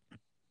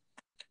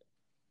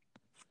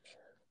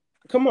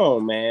 Come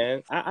on,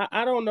 man.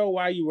 I don't know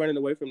why you running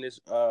away from this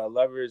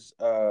lovers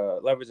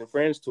and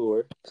friends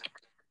tour.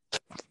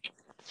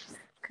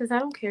 Because I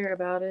don't care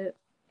about it.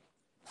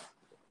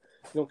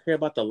 You don't care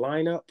about the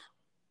lineup?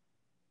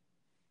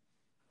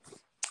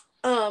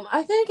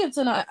 I think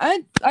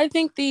I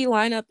think the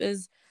lineup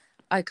is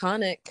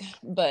iconic,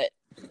 but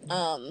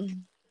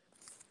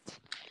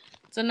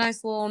it's a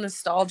nice little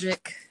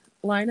nostalgic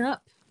lineup.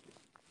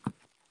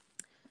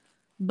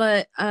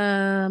 But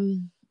I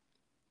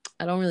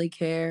don't really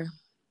care.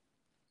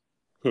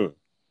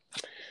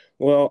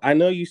 Well, I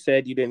know you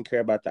said you didn't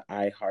care about the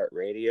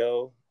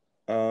iHeartRadio.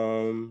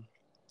 Um,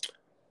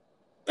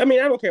 I mean,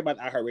 I don't care about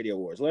the iHeartRadio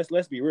awards.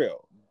 Let's be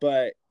real,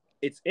 but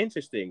it's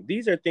interesting.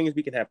 These are things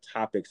we can have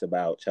topics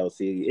about,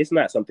 Chelsea. It's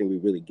not something we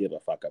really give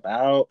a fuck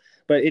about,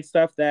 but it's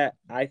stuff that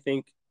I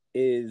think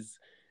is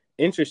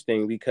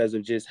interesting because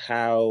of just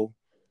how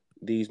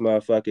these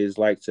motherfuckers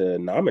like to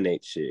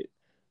nominate shit.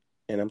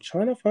 And I'm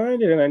trying to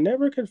find it, and I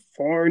never could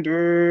find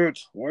it.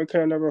 Why can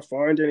I never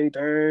find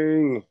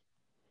anything?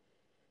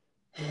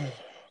 Gosh,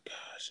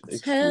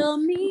 excuse. Tell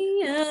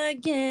me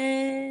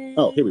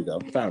Oh, here we again. go.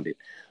 Found it.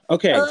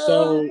 Okay, Oh.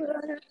 so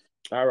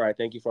all right,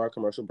 thank you for our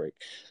commercial break.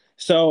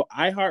 So,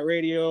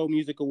 iHeartRadio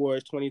Music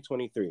Awards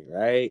 2023,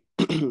 right?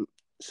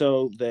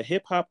 So, the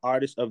hip hop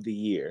artist of the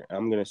year.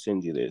 I'm gonna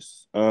send you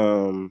this.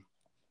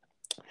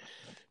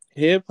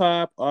 Hip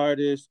hop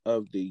artist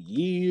of the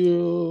year.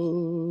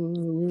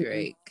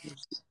 Drake.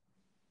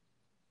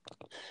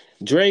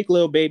 Drake,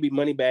 Lil Baby,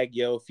 Moneybagg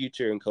Yo,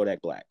 Future, and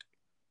Kodak Black.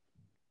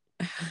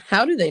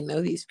 How do they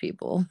know these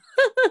people?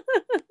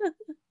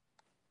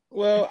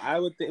 Well, I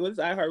would think what's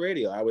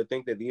iHeartRadio. I would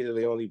think that these are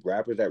the only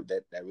rappers that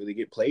really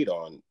get played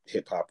on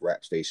hip hop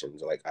rap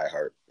stations like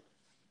iHeart.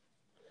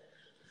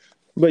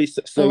 But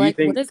so But you like, what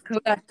think has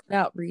Kodak put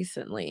out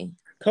recently?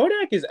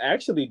 Kodak is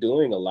actually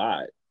doing a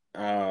lot.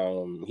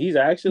 He's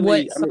What actually,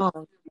 I mean,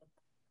 song?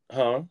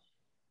 huh?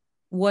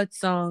 What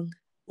song?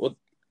 Well,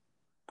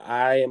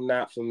 I am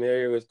not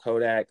familiar with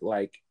Kodak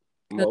like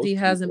Because he most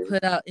hasn't people.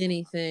 put out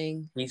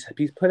anything. He's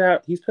put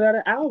out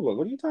an album.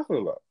 What are you talking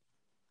about?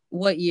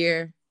 What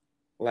year?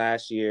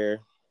 Last year.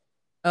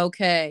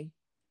 Okay.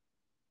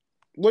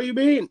 What do you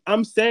mean?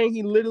 I'm saying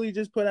he literally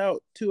just put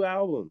out 2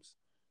 albums.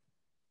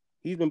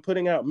 He's been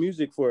putting out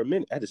music for a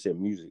minute. I just said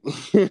music.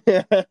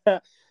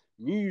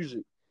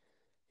 Music.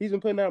 He's been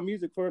putting out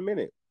music for a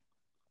minute.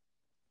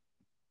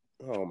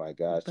 Oh my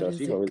gosh, But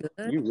Chelsea, is it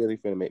good? you really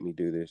finna make me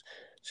do this.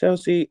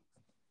 Chelsea,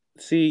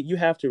 see, you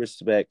have to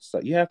respect.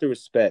 So you have to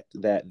respect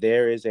that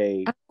there is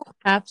a. I don't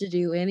have to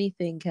do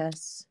anything,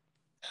 Kess.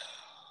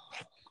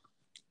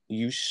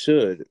 You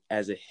should,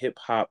 as a hip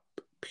hop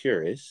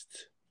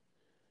purist,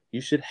 you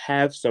should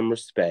have some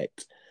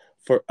respect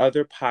for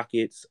other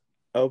pockets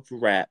of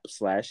rap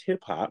slash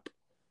hip hop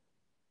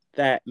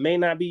that may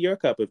not be your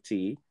cup of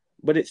tea,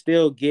 but it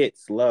still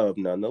gets love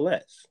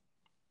nonetheless.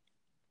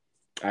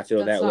 I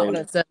feel That's that not way. what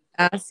I said.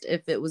 I asked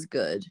if it was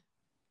good.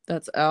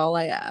 That's all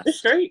I It's asked.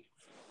 straight.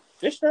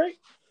 It's straight.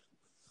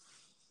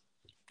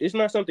 It's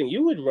not something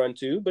you would run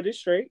to, but it's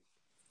straight.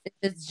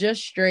 It's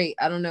just straight.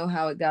 I don't know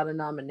how it got a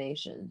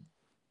nomination.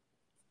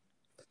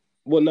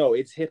 Well, no,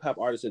 it's hip hop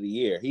artist of the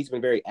year. He's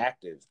been very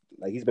active.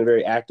 Like he's been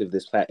very active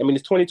this past. I mean,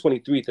 it's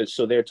 2023,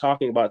 so they're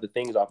talking about the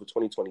things off of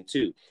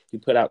 2022. He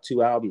put out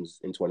 2 albums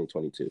in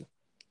 2022,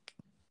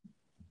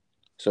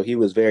 so he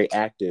was very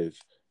active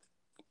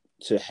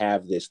to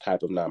have this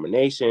type of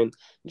nomination.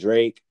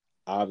 Drake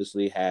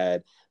obviously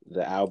had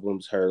the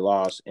albums Her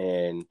Loss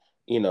and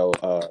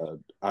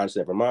Honest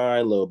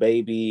Nevermind, Lil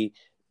Baby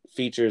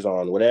features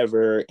on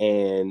whatever,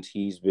 and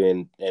he's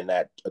been in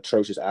that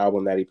atrocious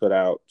album that he put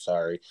out.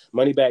 Sorry,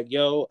 Moneybagg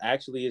Yo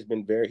actually he's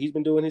been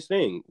doing his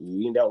thing.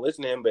 We don't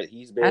listen to him, but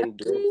he's been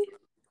doing. Actually,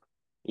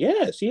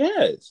 Yes, he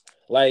has.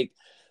 Like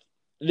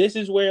this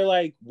is where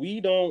like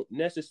we don't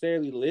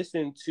necessarily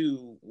listen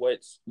to what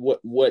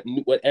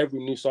every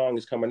new song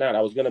is coming out.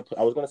 I was gonna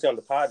say on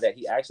the pod that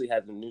he actually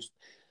has the new.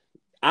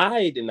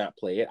 I did not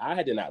play it.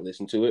 I did not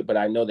listen to it, but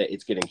I know that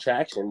it's getting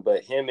traction.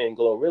 But him and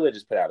Glorilla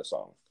just put out a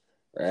song,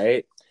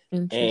 right?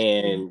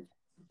 interesting.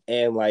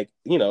 And like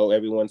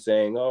everyone's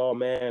saying, "Oh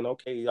man,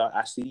 okay,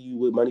 I see you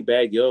with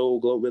Moneybagg Yo,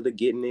 Glorilla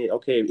getting it.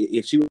 Okay,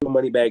 if she was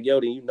Moneybagg Yo,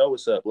 then you know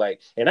what's up."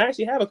 Like, and I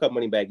actually have a couple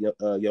Moneybagg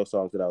Yo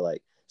songs that I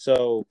like.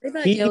 So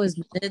Playback he Yo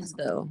is mids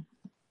though.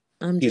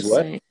 I'm he's just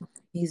what? saying.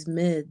 He's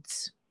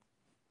mids.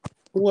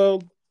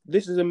 Well,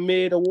 this is a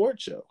mid award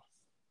show.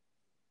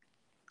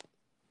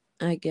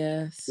 I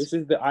guess. This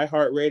is the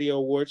iHeartRadio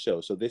award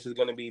show. So this is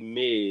going to be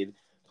mid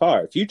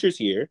card. Future's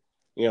here.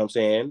 You know what I'm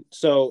saying?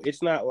 So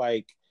it's not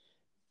like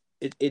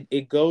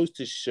it goes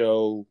to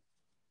show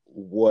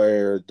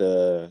where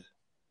the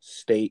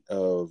state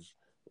of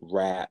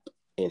rap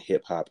and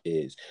hip hop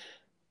is.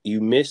 You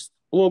missed.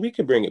 Well, we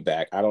could bring it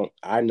back.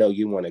 I know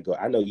you want to go.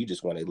 I know you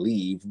just want to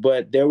leave.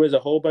 But there was a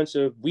whole bunch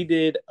of. We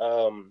did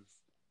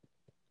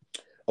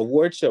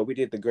award show. We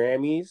did the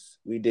Grammys,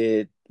 we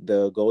did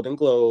the Golden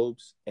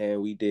Globes,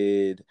 and we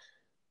did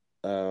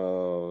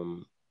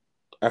um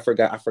I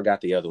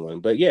forgot the other one.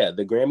 But yeah,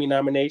 the Grammy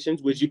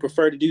nominations. Would you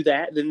prefer to do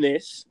that than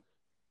this?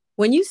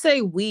 When you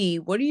say we,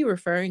 what are you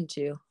referring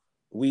to?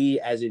 We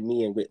as in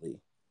me and Whitley.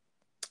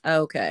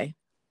 Okay.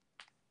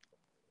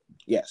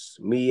 Yes,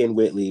 me and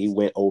Whitley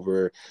went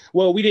over.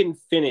 Well, we didn't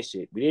finish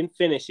it.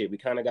 We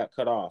kind of got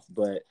cut off,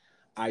 but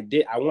I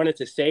wanted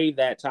to save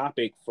that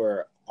topic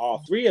for all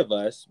three of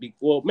us.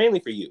 Well, mainly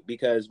for you,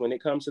 because when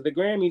it comes to the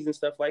Grammys and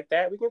stuff like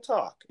that, we can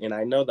talk. And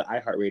I know the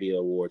iHeartRadio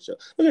Award show.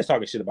 We're just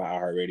talking shit about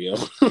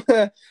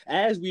iHeartRadio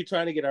as we're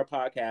trying to get our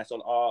podcast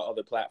on all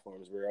other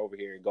platforms. We're over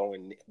here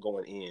going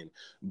in,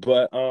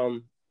 but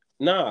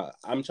Nah,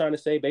 I'm trying to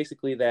say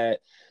basically that,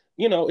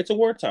 it's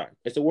award time.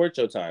 It's award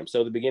show time.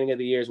 So the beginning of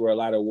the year is where a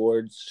lot of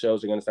awards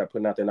shows are going to start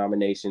putting out their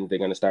nominations. They're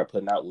going to start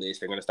putting out lists.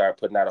 They're going to start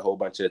putting out a whole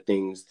bunch of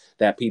things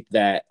that people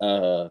that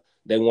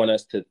they want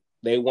us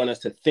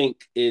to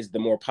think is the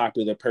more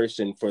popular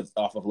person for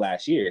off of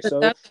last year. But So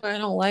that's why I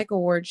don't like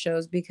award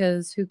shows,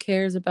 because who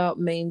cares about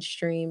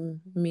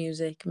mainstream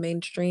music?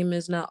 Mainstream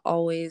is not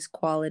always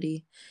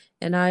quality,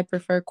 and I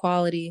prefer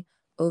quality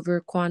over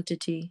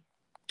quantity.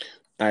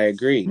 I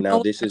agree. No Now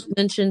one this has is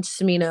mentioned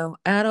Smino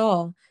at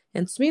all,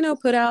 and Smino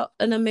put out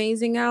an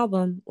amazing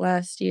album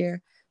last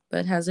year,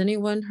 but has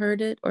anyone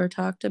heard it or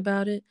talked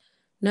about it?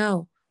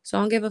 No. So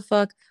I don't give a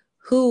fuck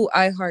who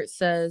iHeart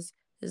says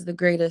is the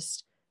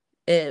greatest,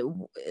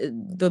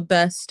 the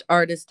best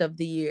artist of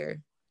the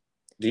year.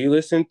 do you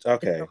listen? It's a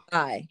Okay.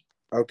 lie.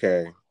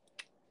 Okay.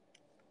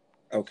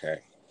 Okay.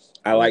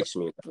 I I like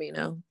love Smino.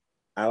 Smino.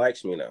 I like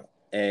Smino.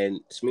 And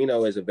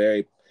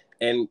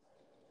and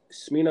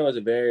Smino is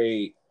a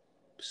very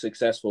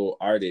successful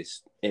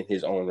artist in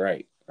his own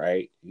right,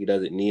 right? He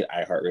doesn't need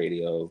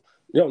iHeartRadio.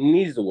 You don't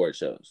need the award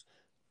shows.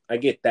 I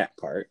get that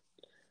part.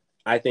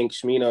 I think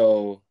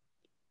Smino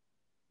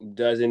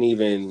doesn't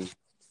even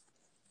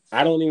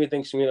I don't even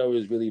think Smino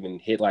has really even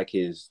hit like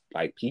his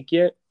like peak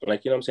yet.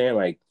 Like, you know what I'm saying?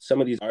 Like some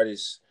of these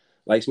artists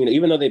like Smino,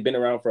 even though they've been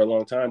around for a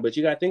long time, but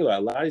you gotta think about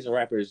it, a lot of these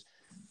rappers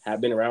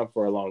have been around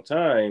for a long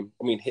time.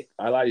 I mean,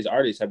 a lot of these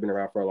artists have been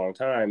around for a long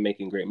time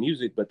making great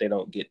music, but they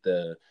don't get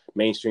the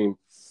mainstream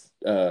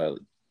uh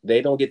they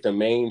don't get the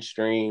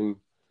mainstream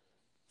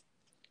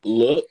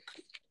look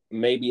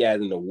maybe as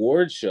an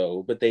award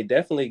show, but they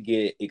definitely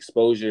get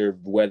exposure,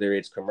 whether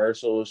it's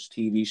commercials,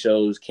 TV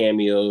shows,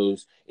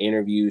 cameos,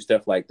 interviews,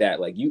 stuff like that.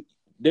 Like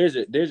there's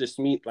a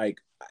Smeet, like,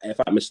 if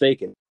I'm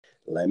mistaken,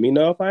 let me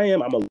know if I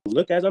am. I'm gonna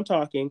look as I'm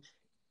talking.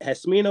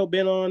 Has Smino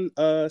been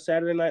on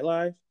Saturday Night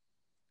Live?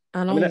 I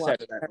I mean, don't not watch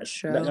Saturday Night, that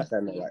show. not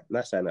Saturday Night Live,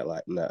 not Saturday Night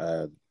Live.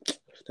 No,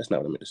 that's not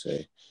what I meant to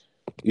say.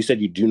 You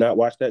said you do not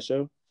watch that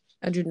show?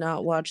 I do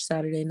not watch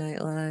Saturday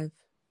Night Live.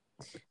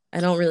 I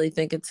don't really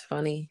think it's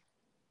funny.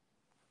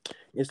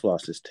 It's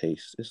lost its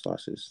taste. It's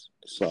lost its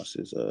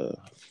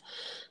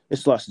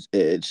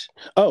edge.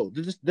 Oh,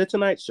 the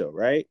Tonight Show,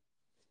 right?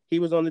 He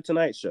was on the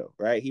Tonight Show,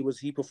 right?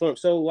 He performed.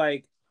 So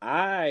like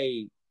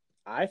I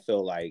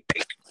feel like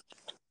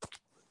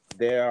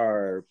there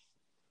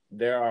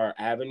are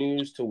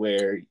avenues to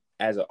where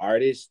as an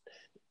artist,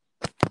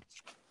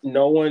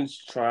 no one's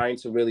trying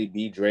to really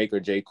be Drake or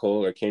J.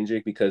 Cole or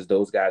Kendrick because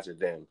those guys are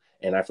them.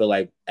 And I feel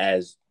like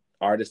as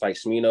artists like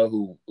Smino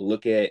who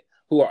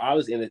are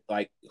always in it,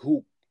 like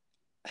who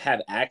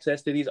have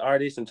access to these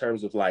artists in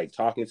terms of like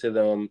talking to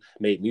them,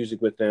 made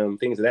music with them,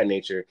 things of that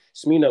nature.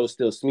 Smino is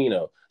still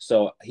Smino,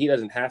 so he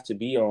doesn't have to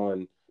be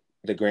on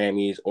the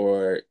Grammys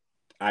or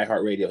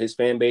iHeartRadio. His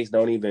fan base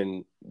don't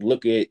even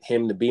look at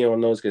him to be on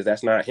those because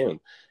that's not him.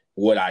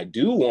 What I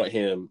do want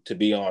him to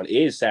be on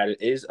is Saturday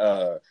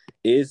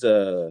is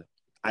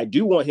I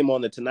do want him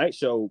on the Tonight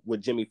Show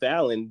with Jimmy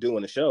Fallon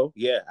doing a show.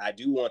 Yeah, I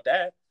do want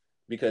that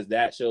because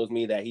that shows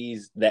me that he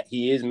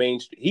is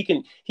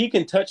mainstream. He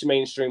can touch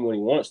mainstream when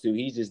he wants to.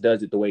 He just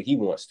does it the way he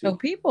wants So to.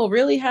 people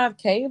really have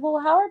cable?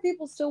 How are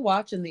people still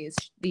watching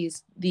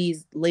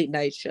these late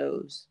night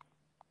shows?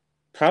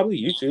 Probably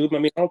YouTube. I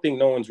mean, I don't think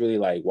no one's really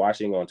like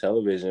watching on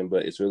television,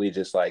 but it's really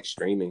just like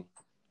streaming.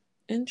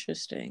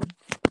 Interesting.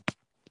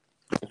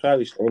 It's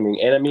probably streaming.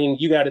 And I mean,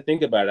 you got to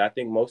think about it. I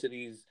think most of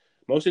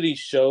these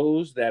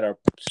shows that are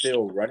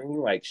still running,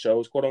 like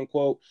shows, quote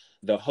unquote,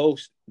 the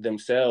hosts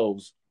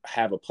themselves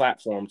have a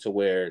platform to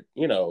where,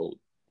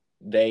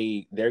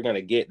 they're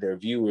gonna get their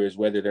viewers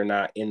whether they're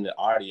not in the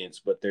audience,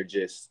 but they're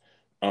just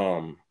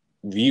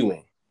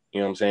viewing. You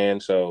know what I'm saying?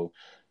 So,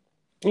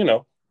 you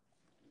know,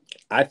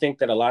 I think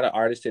that a lot of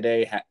artists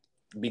today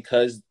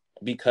because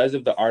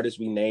of the artists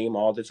we name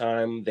all the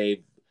time,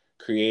 they've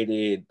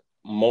created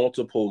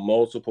multiple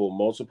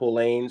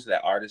lanes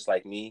that artists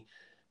like me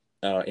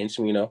and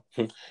Smino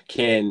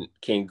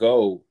can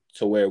go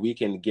to where we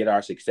can get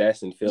our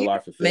success and You feel our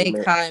make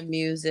fulfillment. high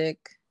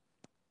music.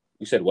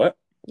 You said what?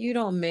 You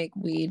don't make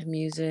weed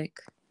music.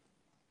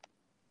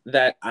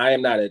 That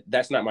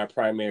that's not my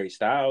primary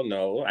style.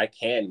 No, I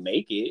can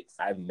make it.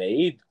 I've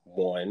made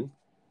one.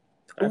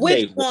 I've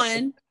Which made one.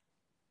 one?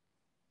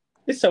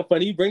 It's so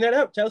funny you bring that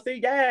up, Chelsea.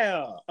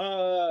 Yeah.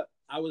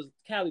 I was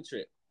Cali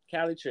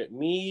Trip.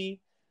 Me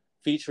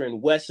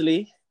featuring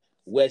Wesley,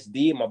 West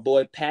D, my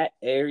boy Pat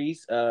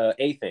Aries,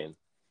 Athan.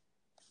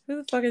 Who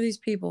the fuck are these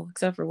people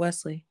except for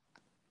Wesley?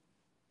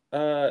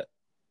 Uh,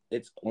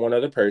 it's one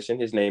other person.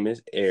 His name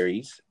is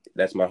Aries.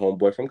 That's my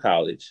homeboy from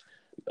college.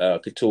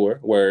 Couture,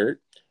 word.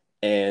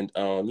 And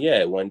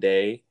yeah, one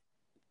day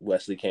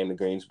Wesley came to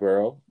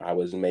Greensboro. I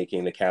was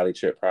making the Cali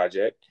Trip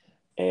project,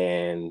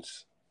 and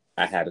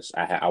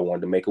I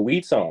wanted to make a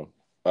weed song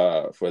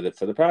for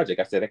the project.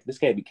 I said this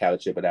can't be Cali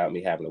Trip without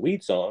me having a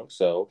weed song.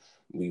 So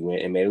we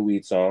went and made a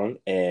weed song,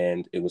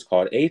 and it was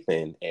called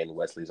Athan, and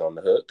Wesley's on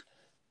the hook,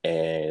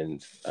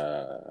 and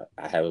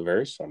I have a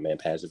verse. My man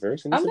has a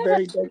verse, and I've it's a never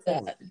very heard dope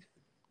song. that.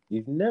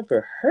 You've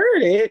never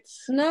heard it?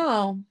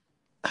 No.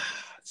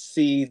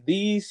 See,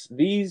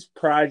 these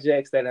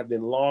projects that have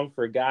been long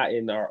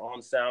forgotten are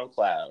on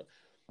SoundCloud.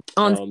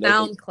 On There's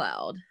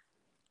SoundCloud.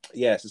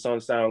 Yes, it's on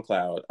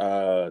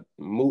SoundCloud.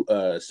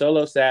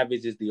 Solo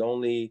Savage is the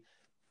only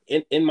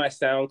in my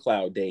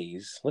SoundCloud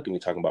days. Look at me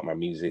talking about my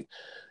music.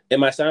 In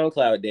my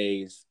SoundCloud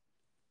days,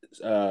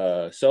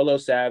 Solo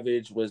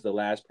Savage was the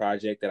last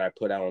project that I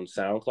put out on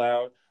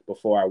SoundCloud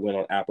before I went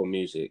on Apple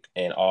Music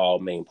and all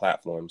main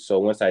platforms. So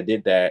once I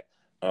did that,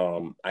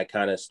 I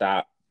kind of uh,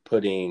 stopped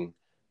putting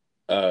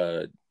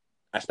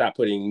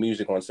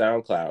music on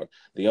SoundCloud.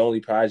 The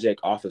only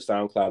project off of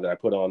SoundCloud that I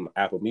put on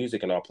Apple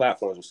Music and all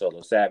platforms was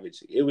Solo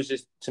Savage. It was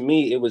just, to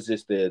me, it was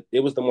the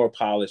more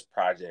polished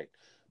project.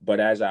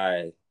 But as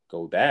I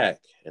go back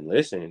and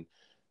listen,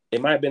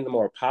 it might have been the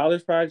more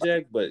polished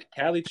project, but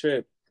Cali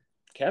Trip,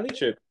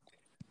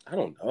 I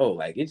don't know.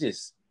 Like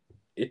it's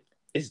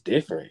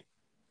different.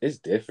 It's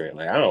different.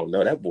 Like I don't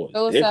know. That boy's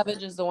Solo different.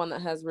 Savage is the one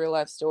that has real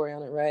life story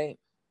on it, right?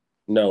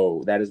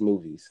 No, that is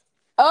movies.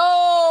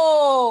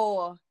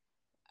 Oh,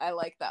 I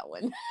like that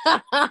one.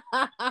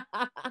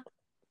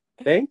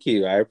 Thank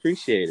you. I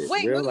appreciate it.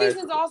 Wait, Real movies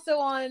life. is also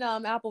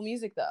on Apple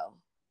Music though.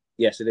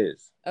 Yes, it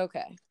is.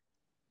 Okay.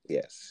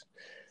 Yes.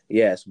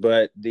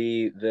 But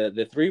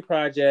the three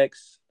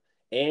projects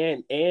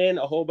and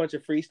a whole bunch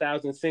of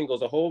freestyles and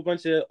singles, a whole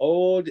bunch of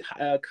old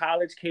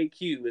college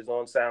KQ is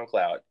on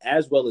SoundCloud,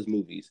 as well as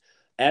movies,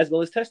 as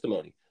well as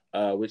Testimony,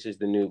 which is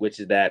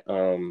that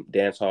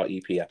dance hall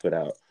EP I put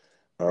out.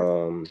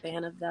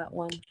 Fan of that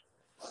one.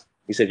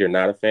 You said you're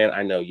not a fan.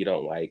 I know you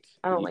don't like.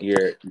 I don't like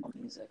your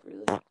music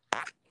really.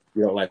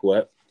 You don't like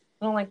what?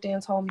 I don't like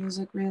dance hall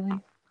music really.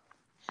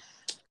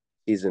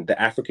 The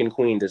African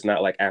Queen does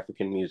not like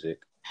African music.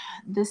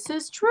 This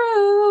is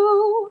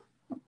true.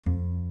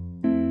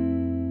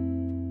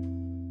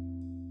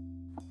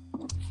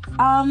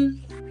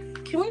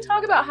 Can we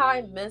talk about how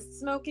I miss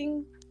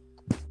smoking?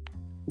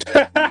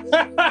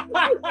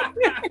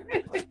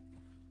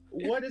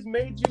 What has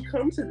made you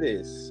come to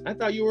this? I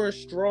thought you were a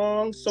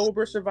strong,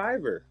 sober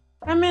survivor.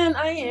 I mean,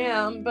 I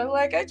am, but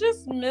like, I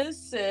just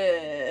miss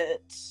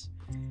it.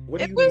 What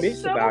do you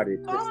miss about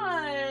it?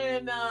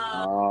 Fun.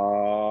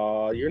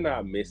 Oh, you're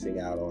not missing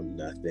out on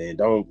nothing.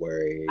 Don't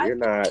worry. You're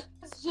not.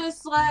 It's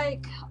just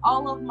like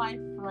all of my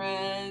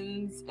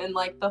friends and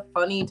like the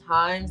funny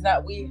times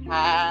that we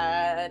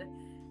had.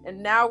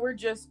 And now we're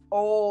just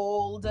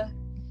old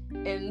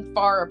and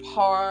far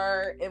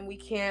apart and we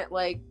can't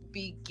like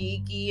be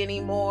geeky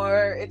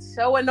anymore. It's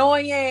so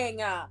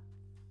annoying.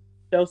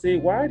 Chelsea,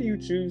 why do you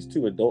choose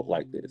to adult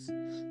like this?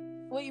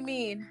 What do you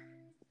mean?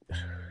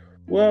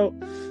 Well,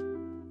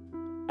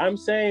 I'm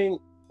saying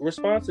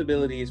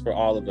responsibilities for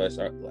all of us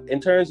are, in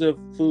terms of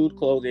food,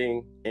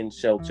 clothing, and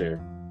shelter,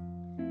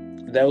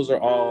 those are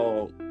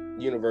all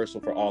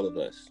universal for all of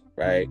us,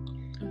 right?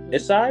 Mm-hmm.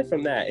 Aside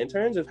from that, in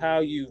terms of how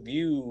you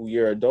view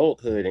your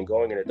adulthood and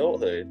going in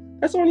adulthood,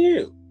 that's on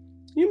you.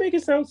 You make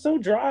it sound so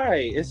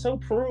dry and so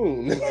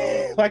prune,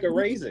 like a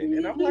raisin.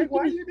 And I'm like,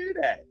 why do you do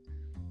that?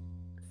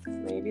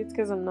 Maybe it's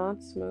because I'm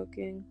not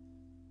smoking.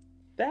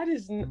 That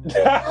is... I'm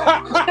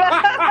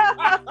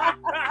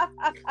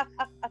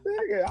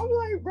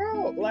like,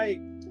 bro, like,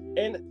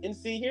 and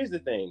see, here's the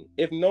thing.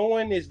 If no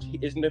one is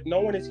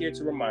here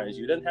to remind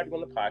you, it doesn't have to be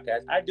on the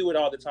podcast. I do it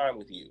all the time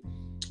with you.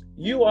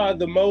 You are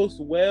the most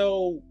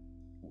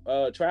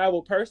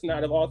traveled person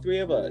out of all three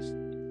of us.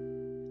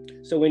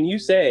 So when you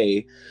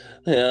say,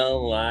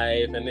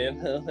 life, and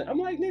then I'm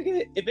like,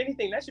 nigga, if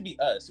anything, that should be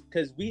us,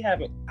 because we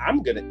haven't.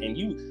 I'm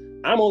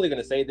only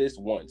gonna say this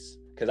once,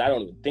 because I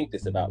don't even think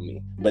this about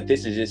me, but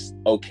this is just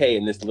okay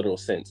in this literal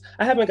sense.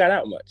 I haven't got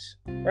out much,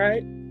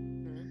 right?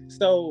 Mm-hmm.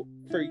 So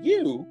for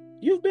you,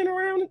 you've been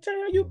around the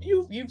town.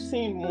 You've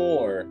seen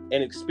more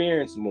and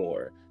experienced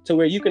more, to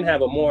where you could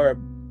have a more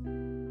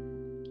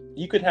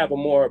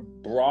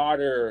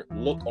broader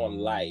look on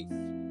life,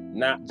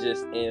 not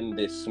just in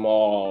this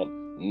small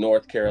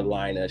North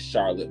Carolina,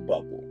 Charlotte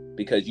bubble,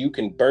 because you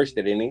can burst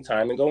at any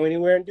time and go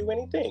anywhere and do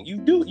anything. You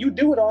do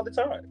it all the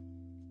time.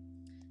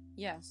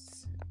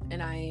 Yes,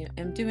 and I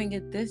am doing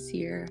it this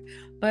year,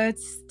 but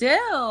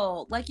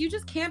still, like, you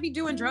just can't be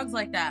doing drugs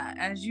like that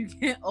as you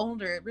get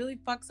older. It really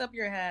fucks up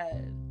your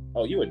head.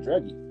 Oh, you a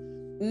druggie?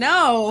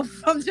 No,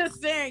 I'm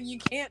just saying you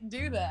can't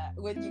do that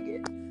when you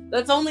get.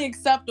 That's only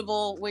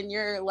acceptable when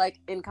you're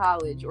like in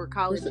college or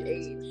college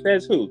age.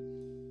 Says who?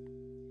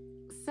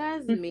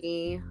 Says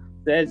me.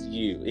 Says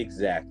you,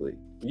 exactly.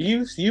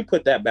 You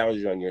put that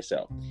boundary on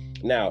yourself.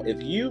 Now,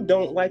 if you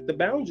don't like the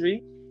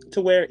boundary to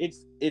where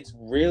it's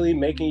really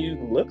making you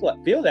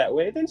feel that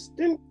way, then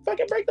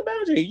fucking break the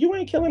boundary. You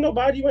ain't killing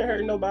nobody. You ain't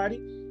hurting nobody.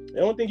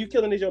 The only thing you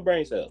killing is your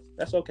brain cells.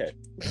 That's okay.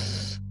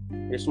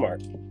 You're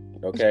smart.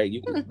 Okay,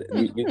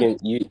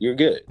 you're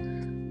good.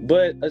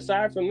 But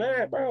aside from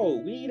that, bro,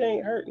 weed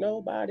ain't hurt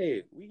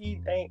nobody.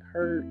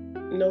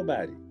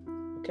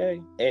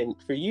 Okay, and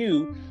for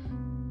you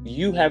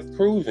have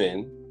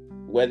proven,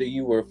 whether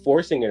you were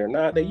forcing it or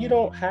not, that you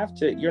don't have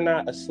to. You're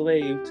not a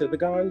slave to the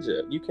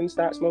ganja. You can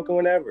stop smoking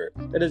whenever.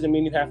 That doesn't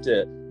mean you have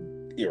to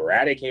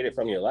eradicate it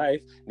from your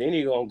life, then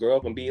you're gonna grow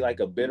up and be like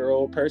a bitter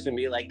old person,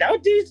 be like,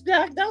 don't do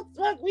stuff, don't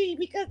smoke weed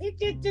because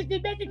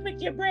it messes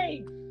with your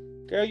brain.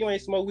 Girl, you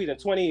ain't smoked weed in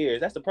 20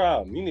 years. That's the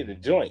problem. You need a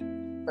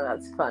joint.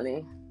 That's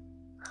funny.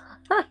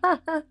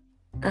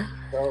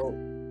 So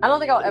I don't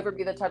think I'll ever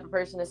be the type of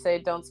person to say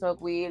don't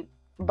smoke weed,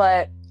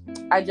 but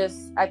I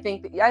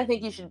think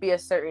you should be a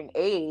certain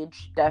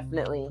age,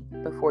 definitely,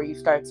 before you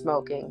start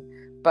smoking.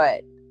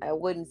 But I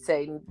wouldn't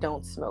say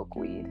don't smoke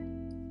weed.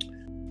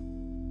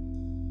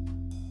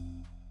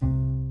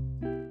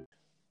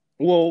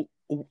 well,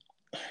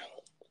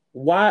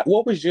 why?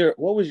 What was your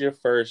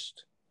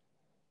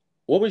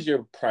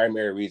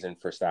primary reason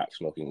for stop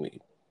smoking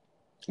weed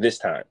this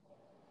time?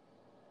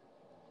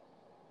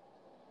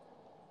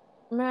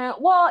 Man,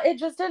 well, it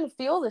just didn't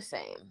feel the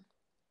same.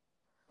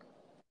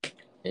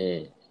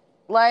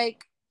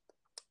 Like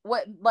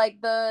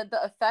the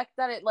effect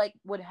that it like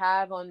would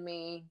have on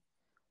me,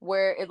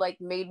 where it like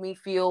made me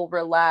feel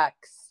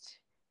relaxed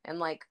and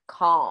like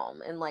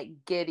calm and like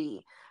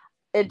giddy.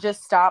 It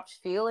just stopped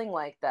feeling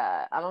like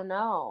that. I don't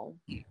know.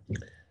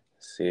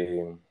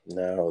 See,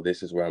 now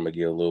this is where I'm gonna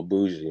get a little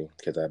bougie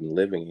because I've been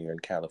living here in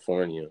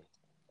California.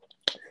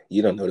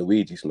 You don't know the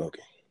weed you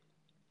smoking.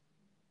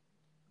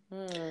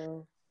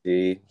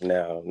 See,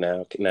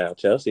 now,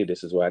 Chelsea,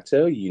 this is why I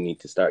tell you need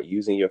to start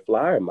using your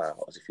flyer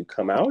miles. If you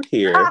come out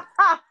here,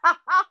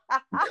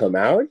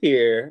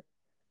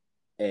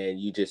 and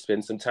you just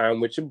spend some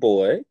time with your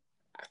boy,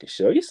 I can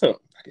show you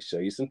something. I can show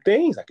you some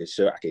things.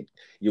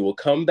 You will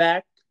come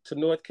back to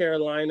North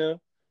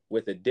Carolina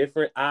with a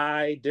different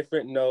eye,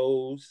 different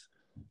nose,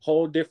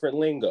 whole different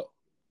lingo.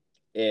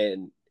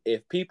 And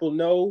if people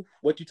know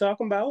what you're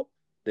talking about,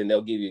 then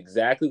they'll give you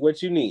exactly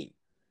what you need.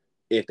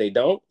 If they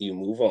don't, you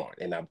move on.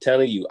 And I'm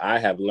telling you, I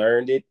have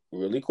learned it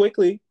really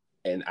quickly,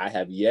 and I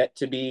have yet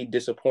to be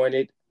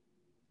disappointed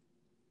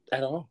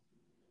at all.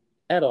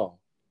 At all.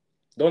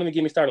 Don't even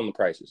get me started on the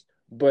prices.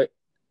 But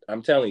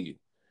I'm telling you,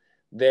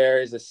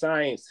 there is a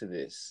science to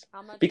this.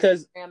 How much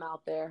because is a gram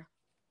out there?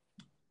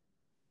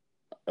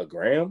 A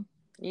gram?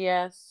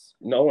 Yes.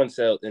 No one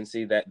sells, and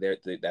see that's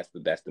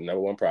the number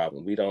one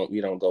problem. We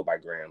don't go by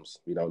grams.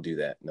 We don't do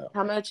that. No.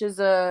 How much is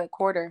a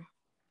quarter?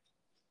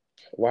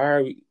 Why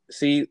are we?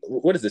 See,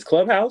 what is this,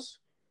 Clubhouse?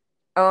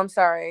 Oh, I'm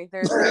sorry.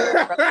 There's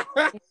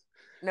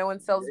no one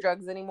sells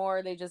drugs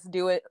anymore. They just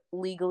do it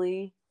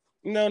legally.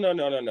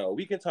 No.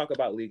 We can talk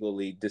about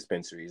legally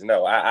dispensaries.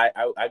 No, I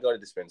go to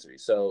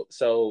dispensaries. So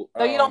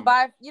you don't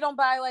buy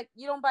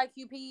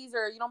QPs,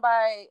 or you don't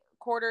buy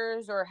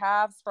quarters or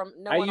halves from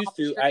no one. I used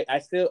to. I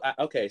still.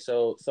 Okay.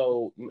 So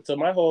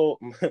my whole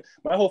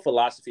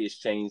philosophy has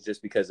changed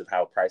just because of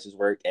how prices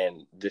work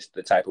and just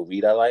the type of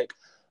weed I like.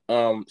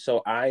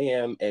 So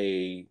I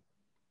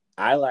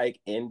like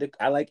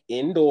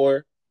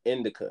indoor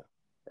indica,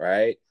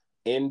 right?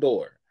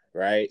 Indoor,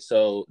 right?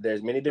 So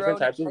there's many different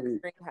types of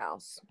weed.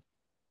 Greenhouse.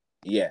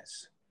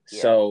 Yes.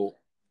 Yeah. So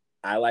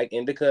I like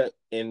indica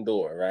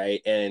indoor,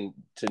 right? And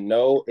to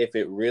know if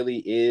it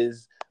really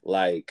is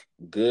like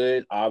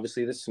good,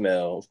 obviously the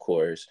smell, of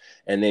course,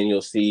 and then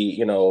you'll see,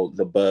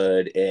 the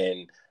bud.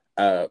 And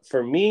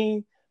for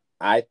me,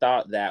 I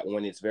thought that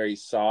when it's very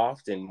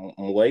soft and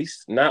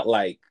moist, not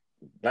like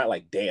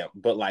damp,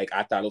 but like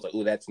I thought it was like,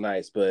 oh, that's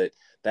nice, but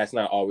that's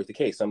not always the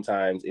case.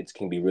 Sometimes it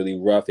can be really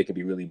rough, it can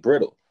be really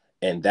brittle,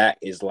 and that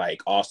is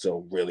like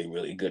also really,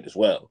 really good as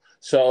well.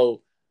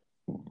 So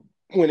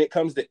when it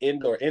comes to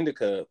indoor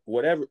indica,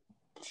 whatever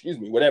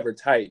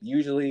type,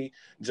 usually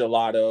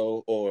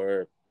gelato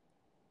or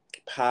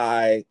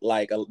pie,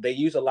 like they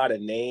use a lot of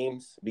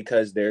names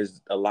because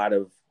there's a lot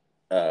of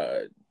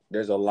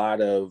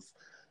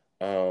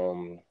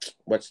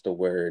what's the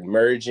word,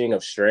 merging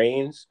of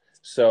strains.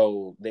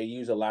 So they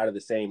use a lot of the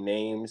same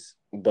names,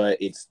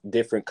 but it's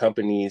different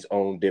companies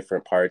own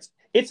different parts.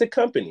 It's a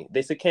company.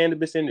 It's a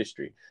cannabis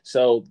industry.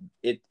 So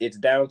it's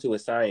down to a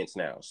science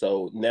now.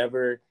 So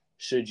never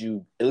should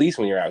you, at least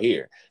when you're out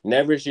here,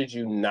 never should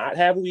you not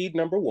have weed,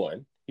 number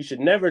one. You should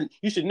never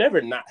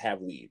not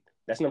have weed.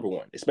 That's number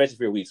one, especially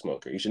if you're a weed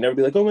smoker. You should never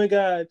be like, oh my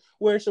God,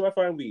 where should I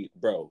find weed?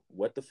 Bro,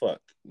 what the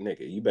fuck,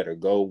 nigga? You better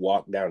go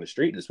walk down the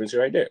street,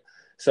 dispensary right there.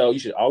 So you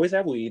should always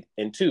have weed.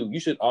 And two, you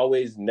should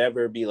always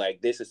never be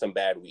like, this is some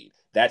bad weed.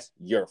 That's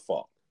your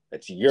fault.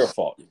 That's your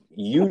fault.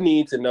 You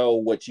need to know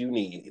what you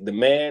need. The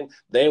man,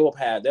 they'll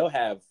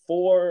have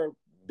 4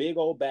 big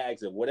old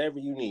bags of whatever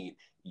you need.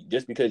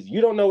 Just because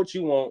you don't know what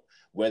you want,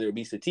 whether it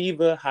be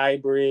sativa,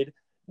 hybrid,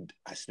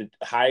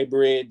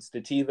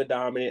 sativa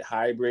dominant,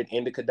 hybrid,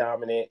 indica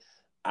dominant.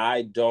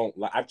 I've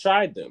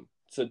tried them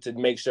to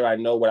make sure I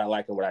know what I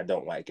like and what I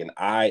don't like. And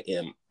I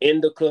am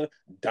indica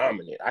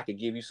dominant. I could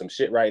give you some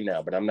shit right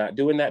now, but I'm not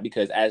doing that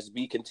because as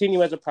we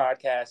continue as a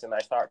podcast and I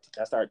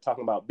start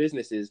talking about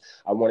businesses,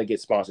 I want to get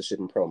sponsorship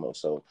and promo.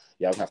 So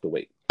y'all have to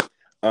wait.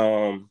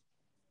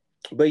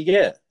 But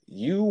yeah,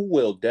 you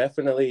will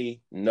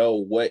definitely know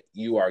what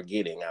you are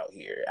getting out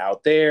here.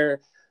 Out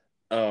there,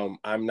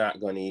 I'm not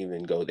going to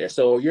even go there.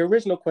 So your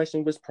original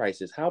question was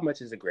prices. How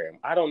much is a gram?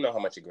 I don't know how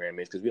much a gram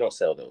is because we don't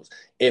sell those.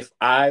 If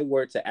I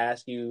were to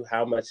ask you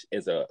how much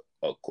is a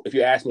if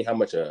you ask me how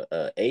much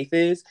a eighth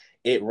is,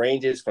 it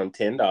ranges from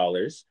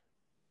 $10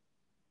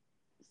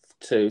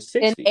 to An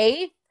 60.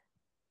 eighth?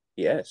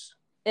 Yes.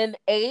 An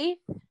eighth?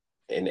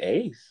 An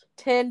eighth.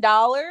 $10?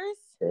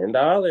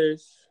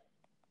 $10.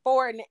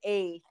 For an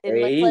eighth. And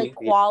it's like Eighth.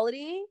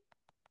 quality?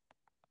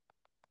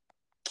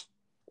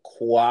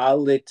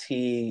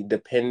 Quality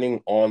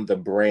depending on the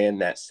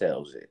brand that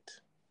sells it.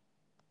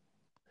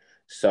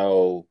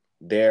 So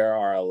there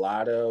are a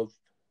lot of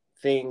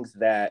things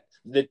that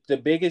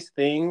the biggest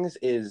things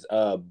is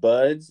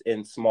buds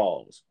and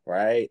smalls,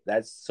 right?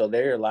 That's so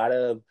there are a lot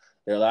of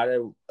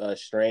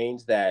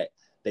strains that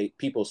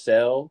people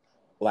sell.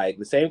 Like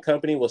the same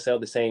company will sell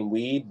the same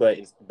weed, but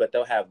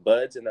they'll have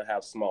buds and they'll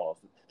have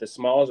smalls. The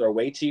smalls are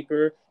way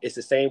cheaper. It's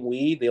the same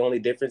weed. The only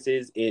difference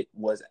is it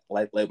was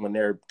like when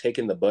they're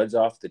taking the buds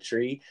off the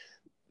tree,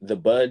 the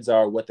buds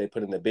are what they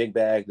put in the big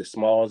bag. The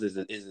smalls is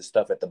the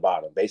stuff at the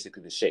bottom,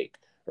 basically the shake,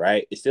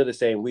 right? It's still the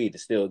same weed.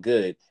 It's still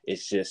good.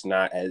 It's just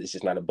not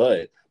a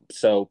bud.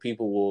 So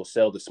people will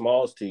sell the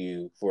smalls to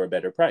you for a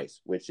better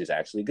price, which is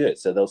actually good.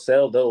 So they'll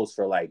sell those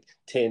for like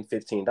 $10,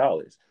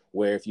 $15.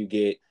 Where if you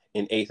get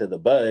an eighth of the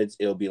buds,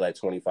 it'll be like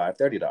 $25,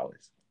 $30.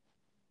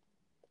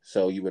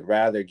 So you would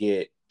rather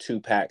get 2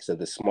 packs of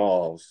the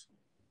smalls,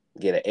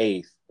 get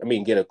a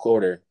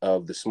quarter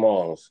of the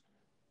smalls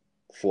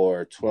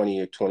for 20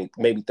 or 20,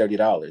 maybe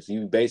 $30.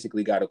 You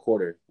basically got a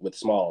quarter with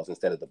smalls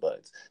instead of the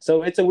buds.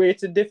 So it's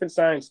a different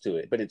science to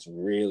it, but it's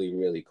really,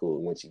 really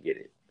cool once you get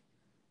it.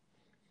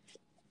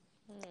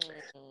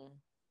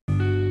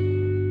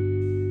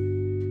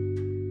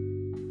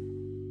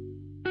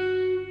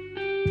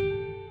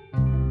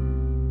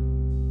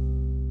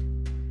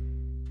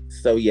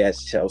 So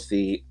yes,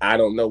 Chelsea, I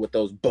don't know what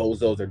those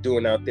bozos are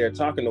doing out there.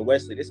 Talking to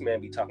Wesley, this man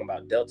be talking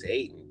about Delta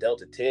 8 and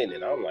Delta 10,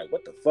 and I'm like,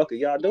 what the fuck are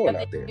y'all doing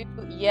out there?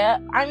 Yeah,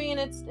 I mean,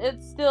 it's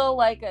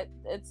still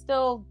it's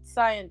still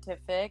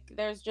scientific.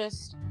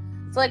 It's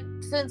like,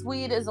 since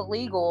weed is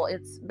illegal,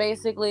 it's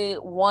basically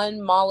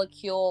one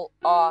molecule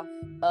off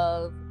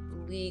of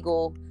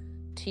legal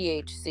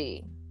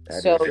THC.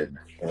 So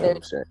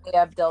they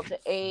have Delta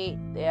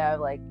 8, they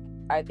have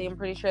I'm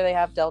pretty sure they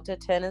have Delta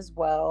 10 as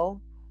well.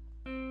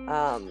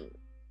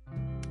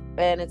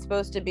 And it's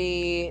supposed to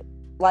be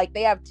like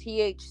they have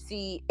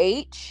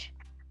THCH.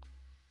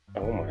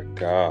 Oh my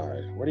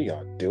God, what are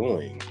y'all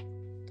doing?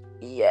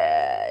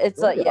 Yeah, it's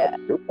what like yeah.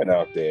 Doing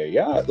out there,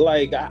 y'all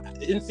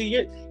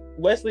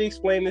Wesley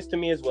explained this to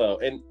me as well,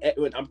 and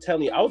I'm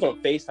telling you, I was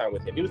on FaceTime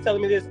with him. He was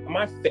telling me this.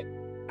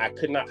 I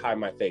could not hide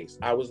my face.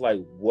 I was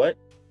like, "What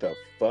the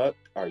fuck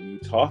are you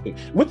talking?"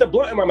 With the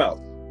blunt in my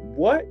mouth.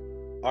 What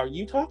are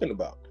you talking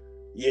about?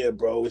 Yeah,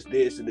 bro, it's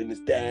this and then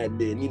it's that, and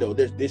then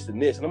there's this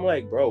and this, and I'm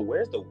like, bro,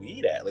 where's the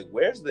weed at? Like,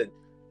 where's the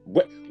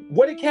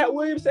what did Cat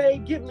Williams say?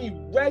 Give me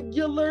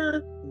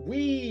regular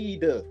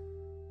weed,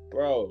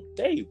 bro.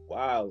 They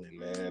wilding,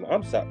 man.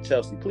 I'm sorry,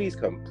 Chelsea. Please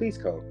come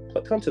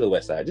to the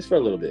West Side just for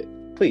a little bit,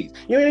 please.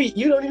 You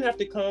don't even have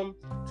to come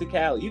to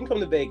Cali. You can come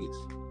to Vegas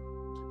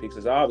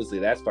because obviously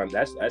that's fun.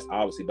 That's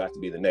obviously about to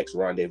be the next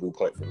rendezvous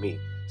point for me.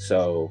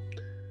 So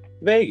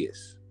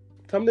Vegas.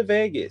 Come to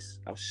Vegas.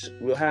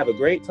 We'll have a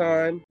great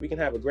time. We can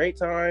have a great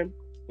time.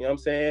 You know what I'm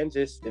saying?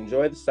 Just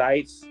enjoy the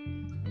sights,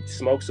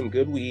 smoke some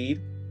good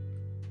weed,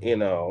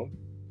 and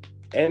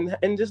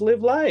just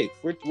live life.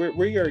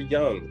 We are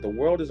young. The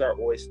world is our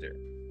oyster.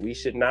 We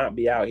should not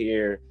be out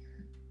here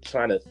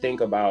trying to think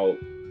about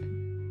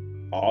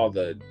all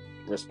the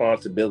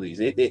responsibilities.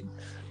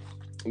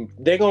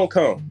 They're gonna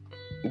come.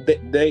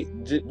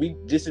 We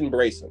just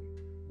embrace them.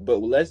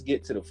 But let's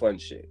get to the fun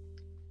shit.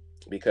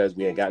 Because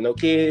we ain't got no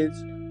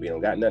kids, we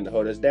don't got nothing to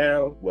hold us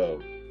down. Well,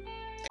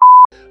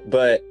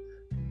 but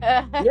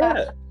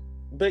yeah,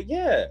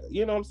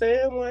 you know what I'm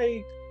saying?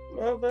 Like,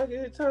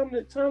 motherfucker,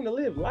 time to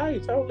live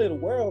life, time to live the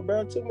world,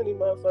 bro. Too many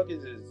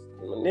motherfuckers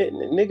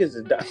niggas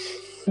is dying.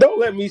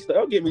 Don't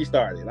get me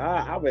started.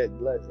 I'm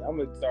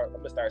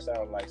gonna start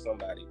sounding like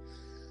somebody.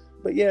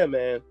 But yeah,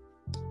 man,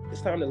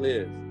 it's time to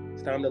live.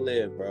 It's time to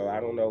live, bro. I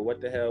don't know what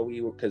the hell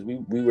we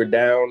were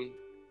down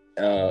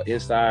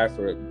inside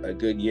for a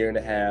good year and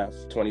a half.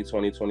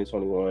 2020,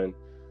 2021,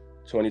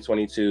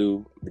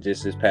 2022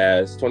 just this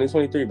past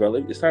 2023, bro.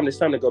 It's time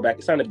to go back.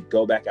 It's time to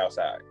go back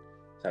outside.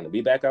 It's time to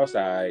be back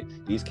outside.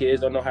 These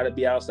kids don't know how to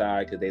be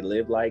outside because they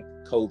live like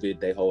COVID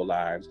their whole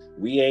lives.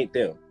 We ain't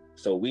them,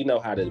 so we know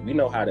how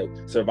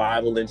to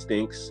survival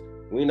instincts.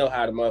 We know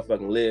how to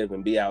motherfucking live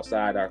and be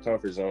outside our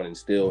comfort zone and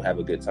still have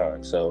a good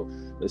time. So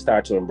let's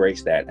start to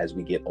embrace that as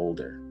we get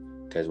older,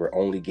 because we're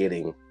only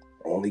getting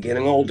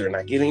older,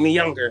 not getting any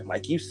younger,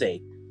 like you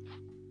say.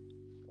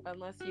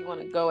 Unless you want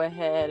to go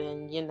ahead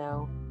and,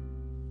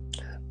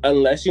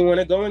 Unless you want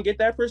to go and get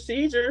that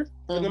procedure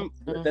for them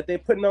that they're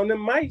putting on them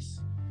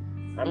mice.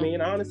 I mean,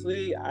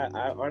 honestly, I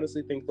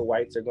honestly think the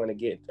whites are going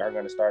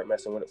to start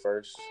messing with it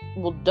first.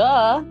 Well,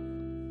 duh.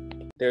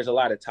 There's a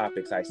lot of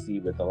topics I see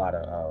with a lot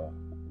of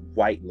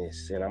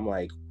whiteness, and I'm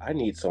like, I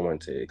need someone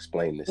to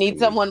explain this to Need me.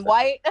 someone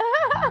white?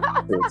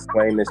 To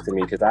explain this to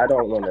me, because I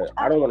don't want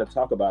to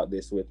talk about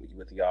this with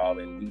y'all,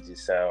 and we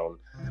just sound,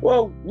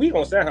 well, we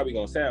gonna sound how we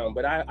gonna sound,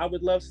 but I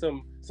would love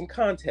some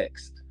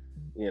context.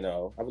 I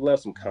would love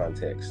some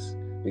context,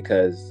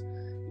 because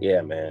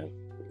yeah, man,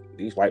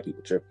 these white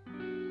people tripping.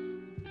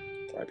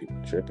 White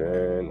people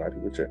tripping. White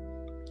people tripping.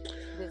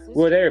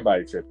 Well,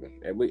 everybody tripping.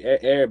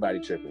 Everybody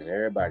tripping.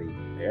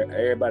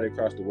 Everybody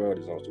across the world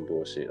is on some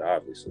bullshit,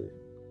 obviously.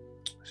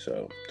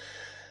 So,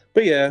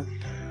 but yeah,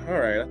 all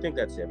right. I think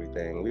that's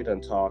everything. We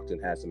done talked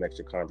and had some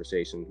extra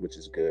conversation, which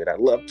is good. I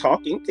love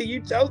talking to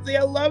you, Chelsea.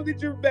 I love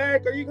that you're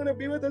back. Are you gonna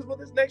be with us for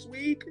this next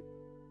week?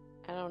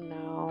 I don't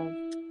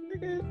know.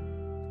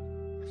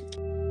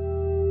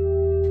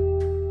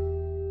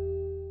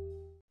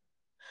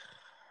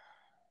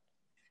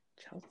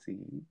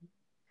 Chelsea.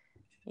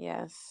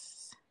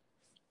 Yes.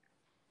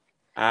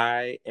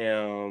 I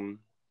am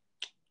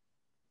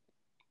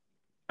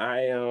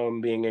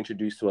being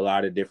introduced to a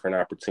lot of different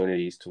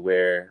opportunities to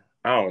where,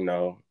 I don't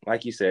know,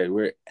 like you said,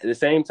 we're at the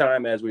same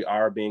time as we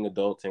are being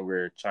adults and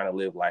we're trying to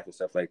live life and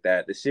stuff like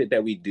that. The shit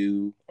that we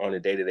do on a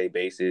day-to-day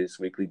basis,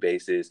 weekly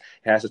basis,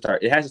 has to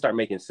start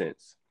making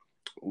sense,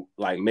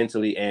 like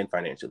mentally and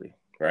financially,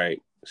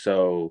 right?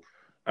 So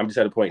I'm just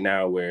at a point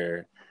now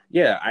where,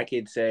 yeah, I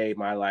could say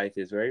my life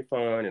is very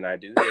fun and I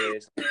do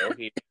this.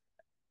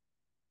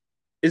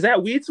 Is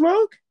that weed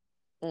smoke?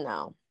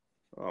 No.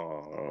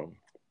 Oh.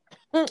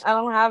 I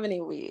don't have any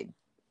weed.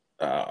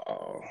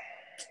 Oh,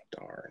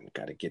 darn.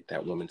 Gotta get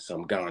that woman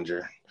some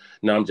ganja.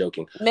 No, I'm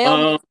joking.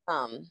 Mail me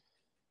some.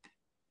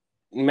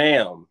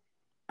 Ma'am,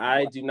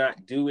 I do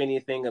not do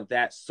anything of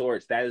that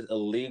sort. That is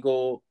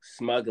illegal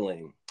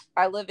smuggling.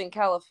 I live in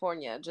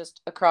California,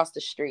 just across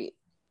the street.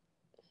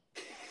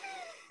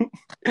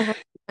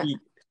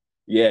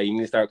 Yeah, you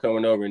need to start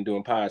coming over and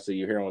doing pods so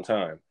you're here on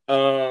time.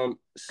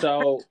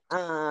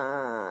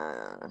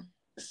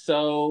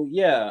 So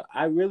yeah,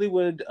 I really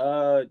would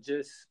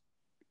just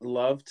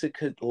love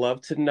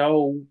to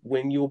know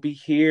when you'll be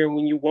here and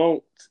when you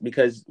won't,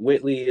 because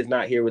Whitley is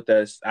not here with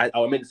us. I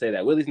meant to say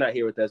that Whitley's not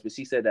here with us, but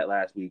she said that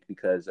last week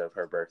because of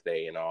her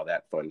birthday and all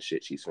that fun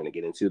shit she's going to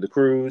get into.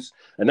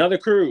 Another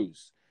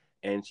cruise,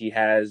 and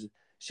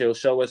she'll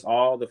show us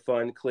all the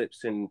fun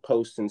clips and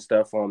posts and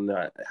stuff on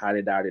the Hot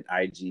It Out at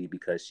IG,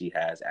 because she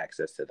has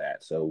access to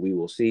that. So we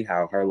will see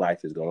how her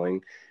life is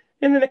going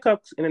in the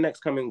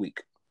next coming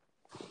week.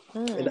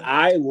 And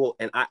I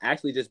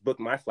actually just booked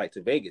my flight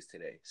to Vegas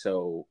today.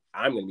 So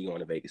I'm going to be going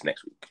to Vegas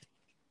next week.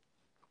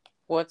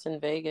 What's in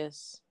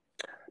Vegas?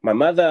 My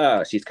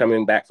mother, she's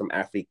coming back from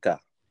Africa.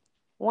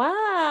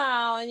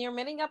 Wow. And you're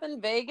meeting up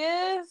in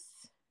Vegas?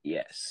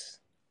 Yes.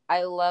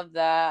 I love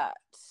that.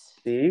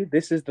 See,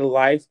 this is the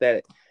life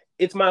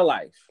it's my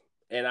life.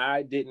 And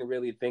I didn't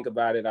really think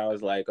about it. I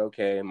was like,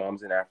 okay,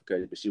 mom's in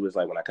Africa. But she was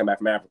like, when I come back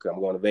from Africa, I'm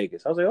going to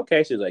Vegas. I was like,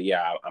 okay. She was like,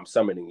 yeah, I'm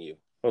summoning you.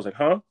 I was like,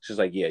 huh? She's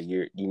like, yeah,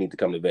 you need to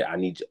come to Vegas. I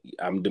need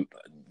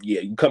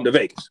you. You come to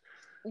Vegas.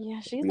 Yeah,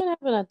 she's been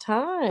having a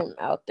time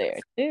out there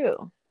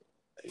too.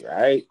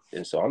 Right.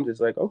 And so I'm just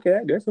like, okay,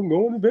 I guess I'm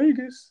going to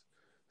Vegas.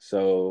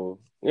 So,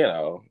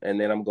 and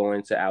then I'm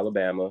going to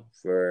Alabama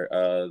for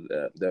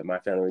my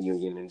family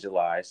reunion in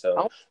July.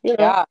 So,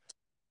 yeah.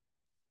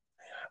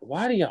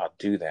 Why do y'all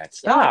do that?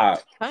 Stop.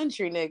 Y'all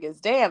country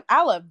niggas. Damn,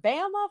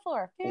 Alabama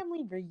for a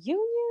family reunion?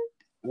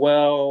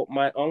 Well,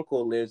 my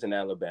uncle lives in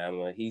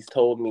Alabama. He's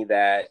told me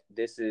that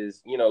this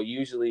is,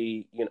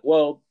 usually,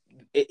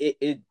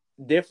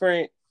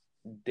 different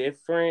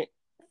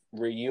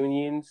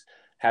reunions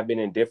have been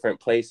in different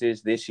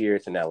places. This year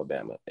it's in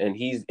Alabama. And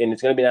it's going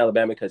to be in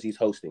Alabama because he's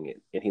hosting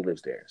it and he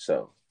lives there.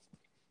 So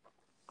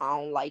I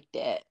don't like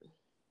that.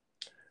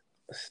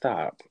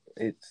 Stop.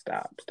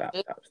 Stop.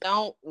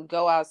 Don't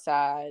go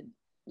outside,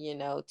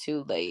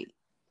 too late.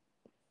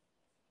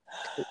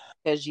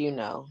 Because,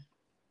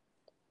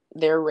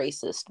 they're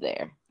racist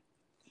there.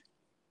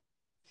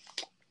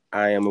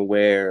 I am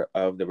aware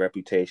of the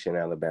reputation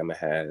Alabama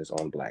has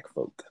on Black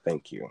folk.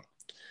 Thank you.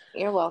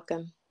 You're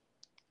welcome.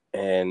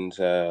 And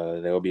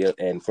there will be,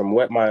 and from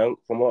what my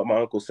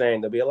uncle's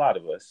saying, there'll be a lot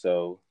of us.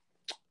 So,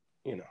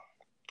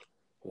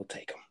 we'll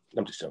take them.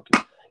 I'm just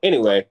joking.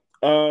 Anyway,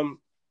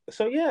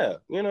 so yeah,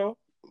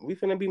 we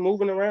finna be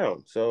moving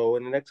around. So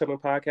in the next coming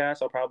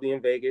podcast, I'll probably be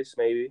in Vegas,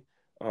 maybe.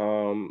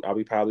 I'll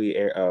be probably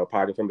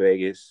potting from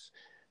Vegas,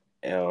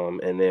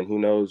 and then who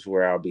knows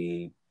where I'll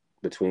be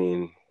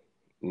between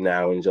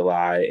now and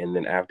July, and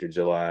then after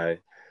July.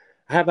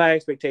 I have high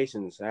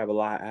expectations. I have a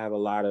lot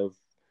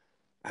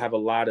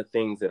of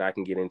things that I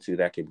can get into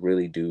that could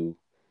really do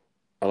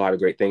a lot of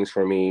great things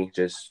for me,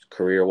 just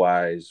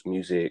career-wise,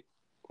 music,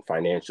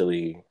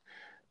 financially,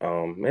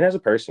 and as a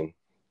person.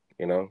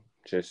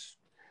 Just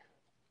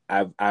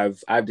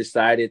I've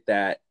decided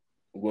that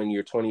when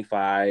you're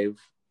 25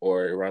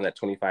 or around that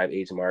 25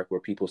 age mark where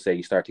people say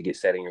you start to get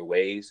set in your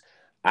ways,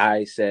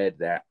 I said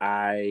that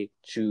I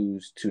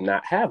choose to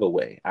not have a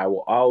way. I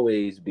will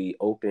always be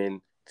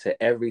open to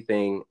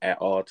everything at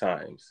all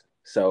times.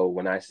 So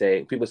when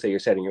people say you're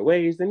setting your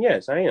ways, then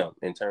yes, I am,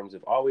 in terms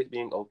of always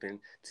being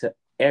open to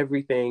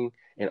everything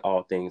and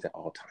all things at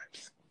all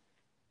times.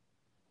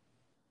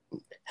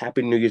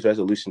 Happy New Year's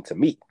resolution to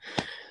me.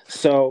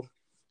 So,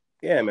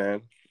 yeah,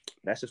 man,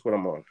 that's just what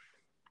I'm on.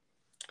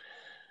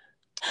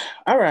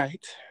 All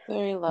right.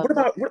 Very lovely.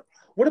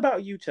 What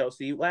about you,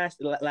 Chelsea? Last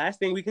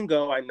thing we can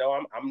go. I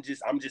know I'm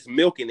just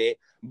milking it,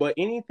 but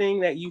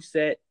anything that you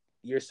set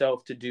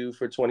yourself to do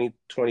for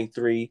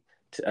 2023,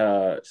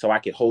 so I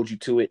could hold you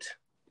to it.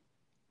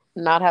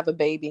 Not have a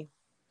baby.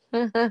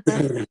 I'm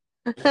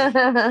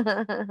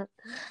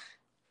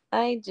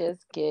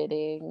just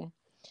kidding.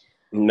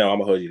 No, I'm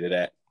gonna hold you to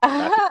that.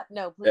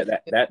 No, please.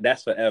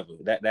 That's forever.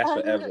 That's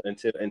forever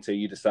until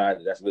you decide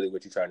that's really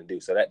what you're trying to do.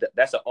 So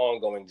that's an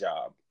ongoing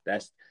job.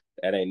 That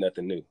ain't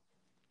nothing new.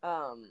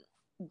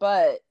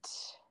 But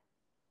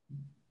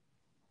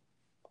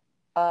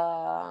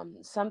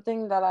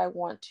something that I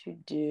want to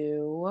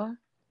do.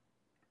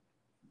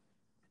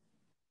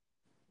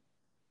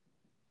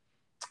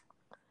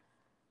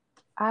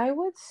 I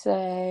would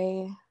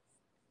say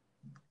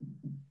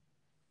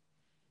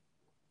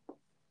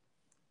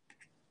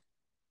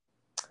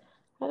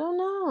I don't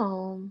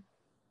know.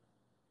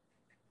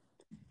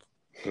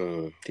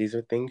 These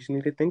are things you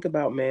need to think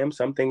about, ma'am.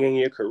 Something in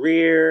your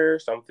career,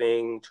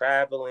 something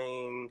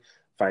traveling,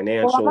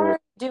 financial. Well, I'm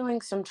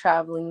doing some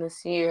traveling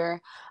this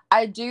year.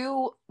 I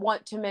do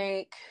want to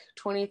make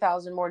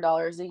 $20,000 more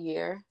a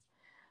year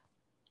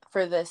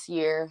for this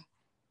year.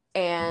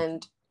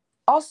 And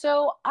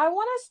also I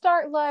want to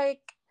start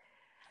like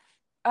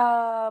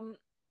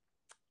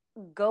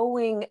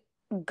going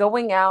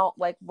out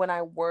like when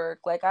I work.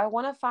 Like I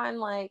want to find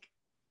like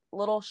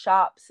little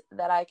shops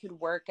that I could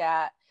work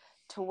at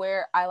to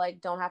where I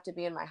like don't have to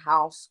be in my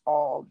house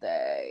all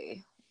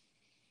day.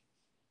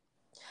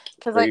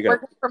 Because like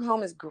working from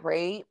home is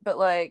great, but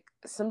like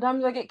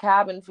sometimes I get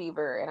cabin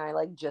fever and I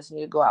like just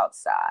need to go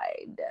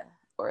outside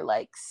or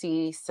like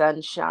see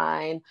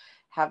sunshine,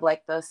 have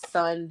like the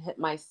sun hit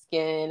my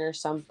skin or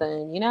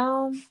something, you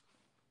know?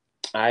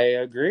 I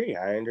agree.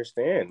 I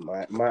understand.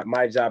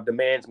 My job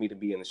demands me to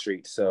be in the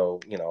streets, so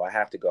I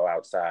have to go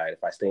outside.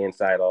 If I stay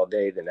inside all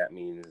day, then that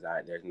means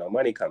there's no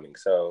money coming.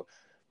 So,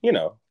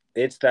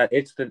 it's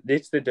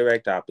the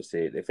direct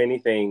opposite. If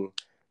anything,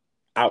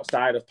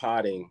 outside of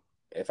potting,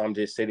 if I'm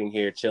just sitting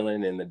here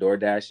chilling and the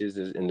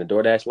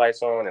DoorDash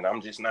lights on and I'm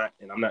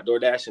not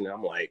DoorDashing, and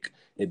I'm like,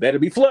 it better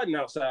be flooding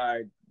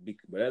outside.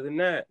 But other than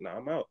that, no,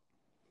 I'm out.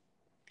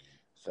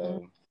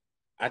 So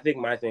I think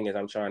my thing is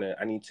I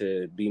need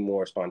to be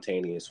more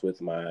spontaneous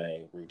with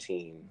my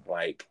routine.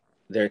 Like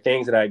there are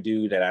things that I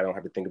do that I don't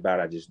have to think about.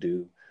 I just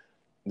do.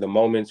 The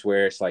moments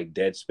where it's like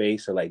dead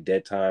space or like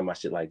dead time, I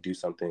should like do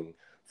something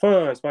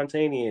fun,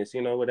 spontaneous,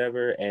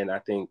 whatever. And I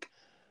think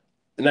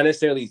not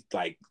necessarily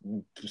like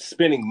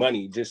spending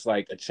money, just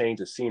like a change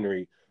of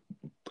scenery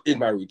in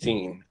my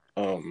routine,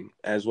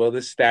 as well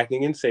as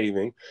stacking and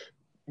saving,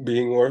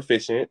 being more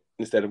efficient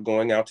instead of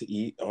going out to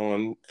eat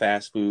on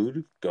fast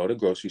food, go to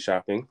grocery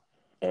shopping,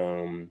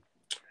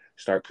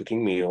 start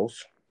cooking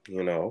meals,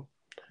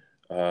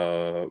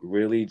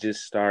 really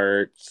just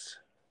start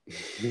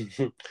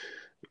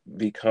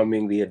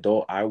becoming the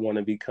adult I want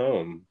to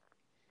become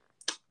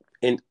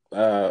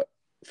for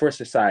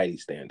society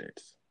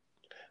standards.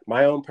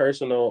 My own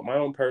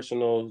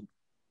personal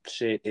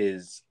shit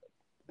is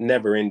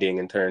never ending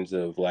in terms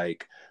of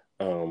like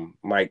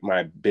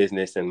my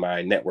business and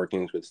my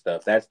networkings with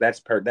stuff.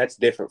 That's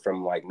different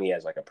from like me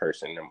as like a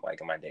person and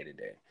like in my day to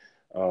day.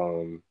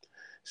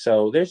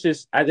 So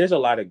there's a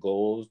lot of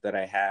goals that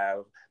I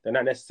have. They're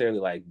not necessarily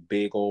like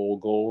big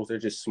old goals. They're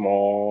just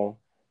small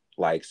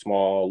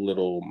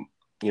little,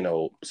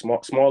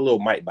 small little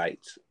mite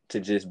bites to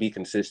just be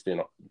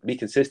consistent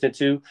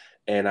to.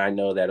 And I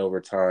know that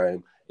over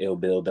time it'll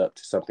build up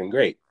to something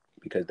great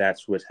because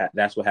that's what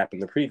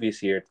happened the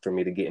previous year for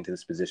me to get into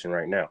this position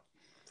right now.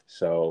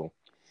 So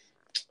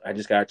I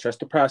just gotta trust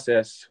the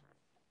process.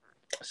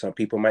 Some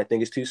people might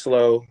think it's too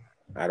slow.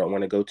 I don't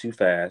want to go too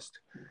fast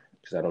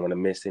because I don't want to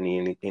miss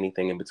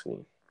anything in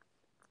between.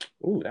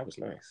 Ooh, that was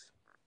nice.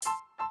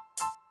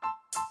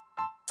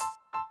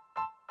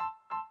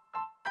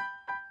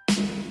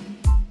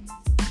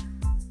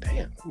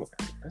 Damn,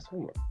 that's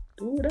homework.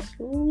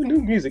 Ooh,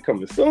 new music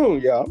coming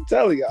soon, y'all. I'm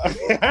telling y'all.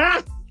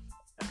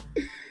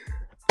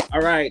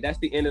 All right, that's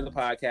the end of the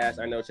podcast.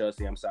 I know,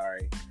 Chelsea, I'm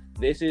sorry.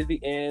 This is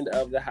the end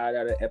of the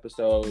Hideout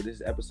episode. This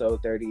is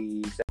episode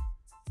 37.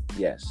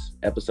 Yes,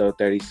 episode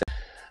 37.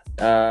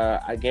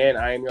 Again,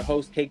 I am your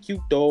host, K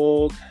Cute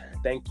Dog.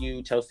 Thank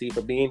you, Chelsea,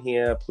 for being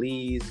here.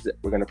 Please,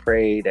 we're going to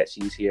pray that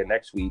she's here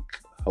next week,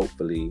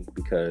 hopefully,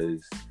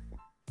 because,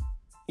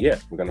 yeah,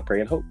 we're going to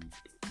pray and hope.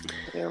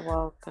 You're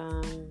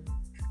welcome.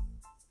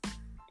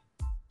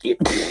 Yeah.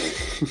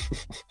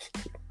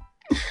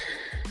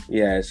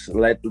 Yes,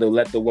 let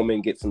the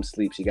woman get some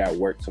sleep. She got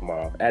work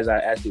tomorrow, as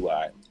do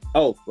I.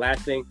 Oh,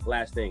 last thing.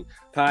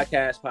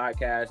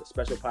 Podcast,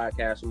 special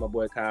podcast with my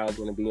boy Kyle's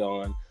going to be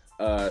on.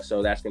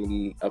 So that's going to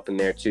be up in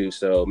there too.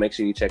 So make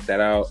sure you check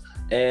that out.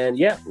 And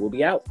yeah, we'll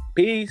be out.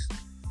 Peace.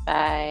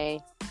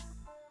 Bye.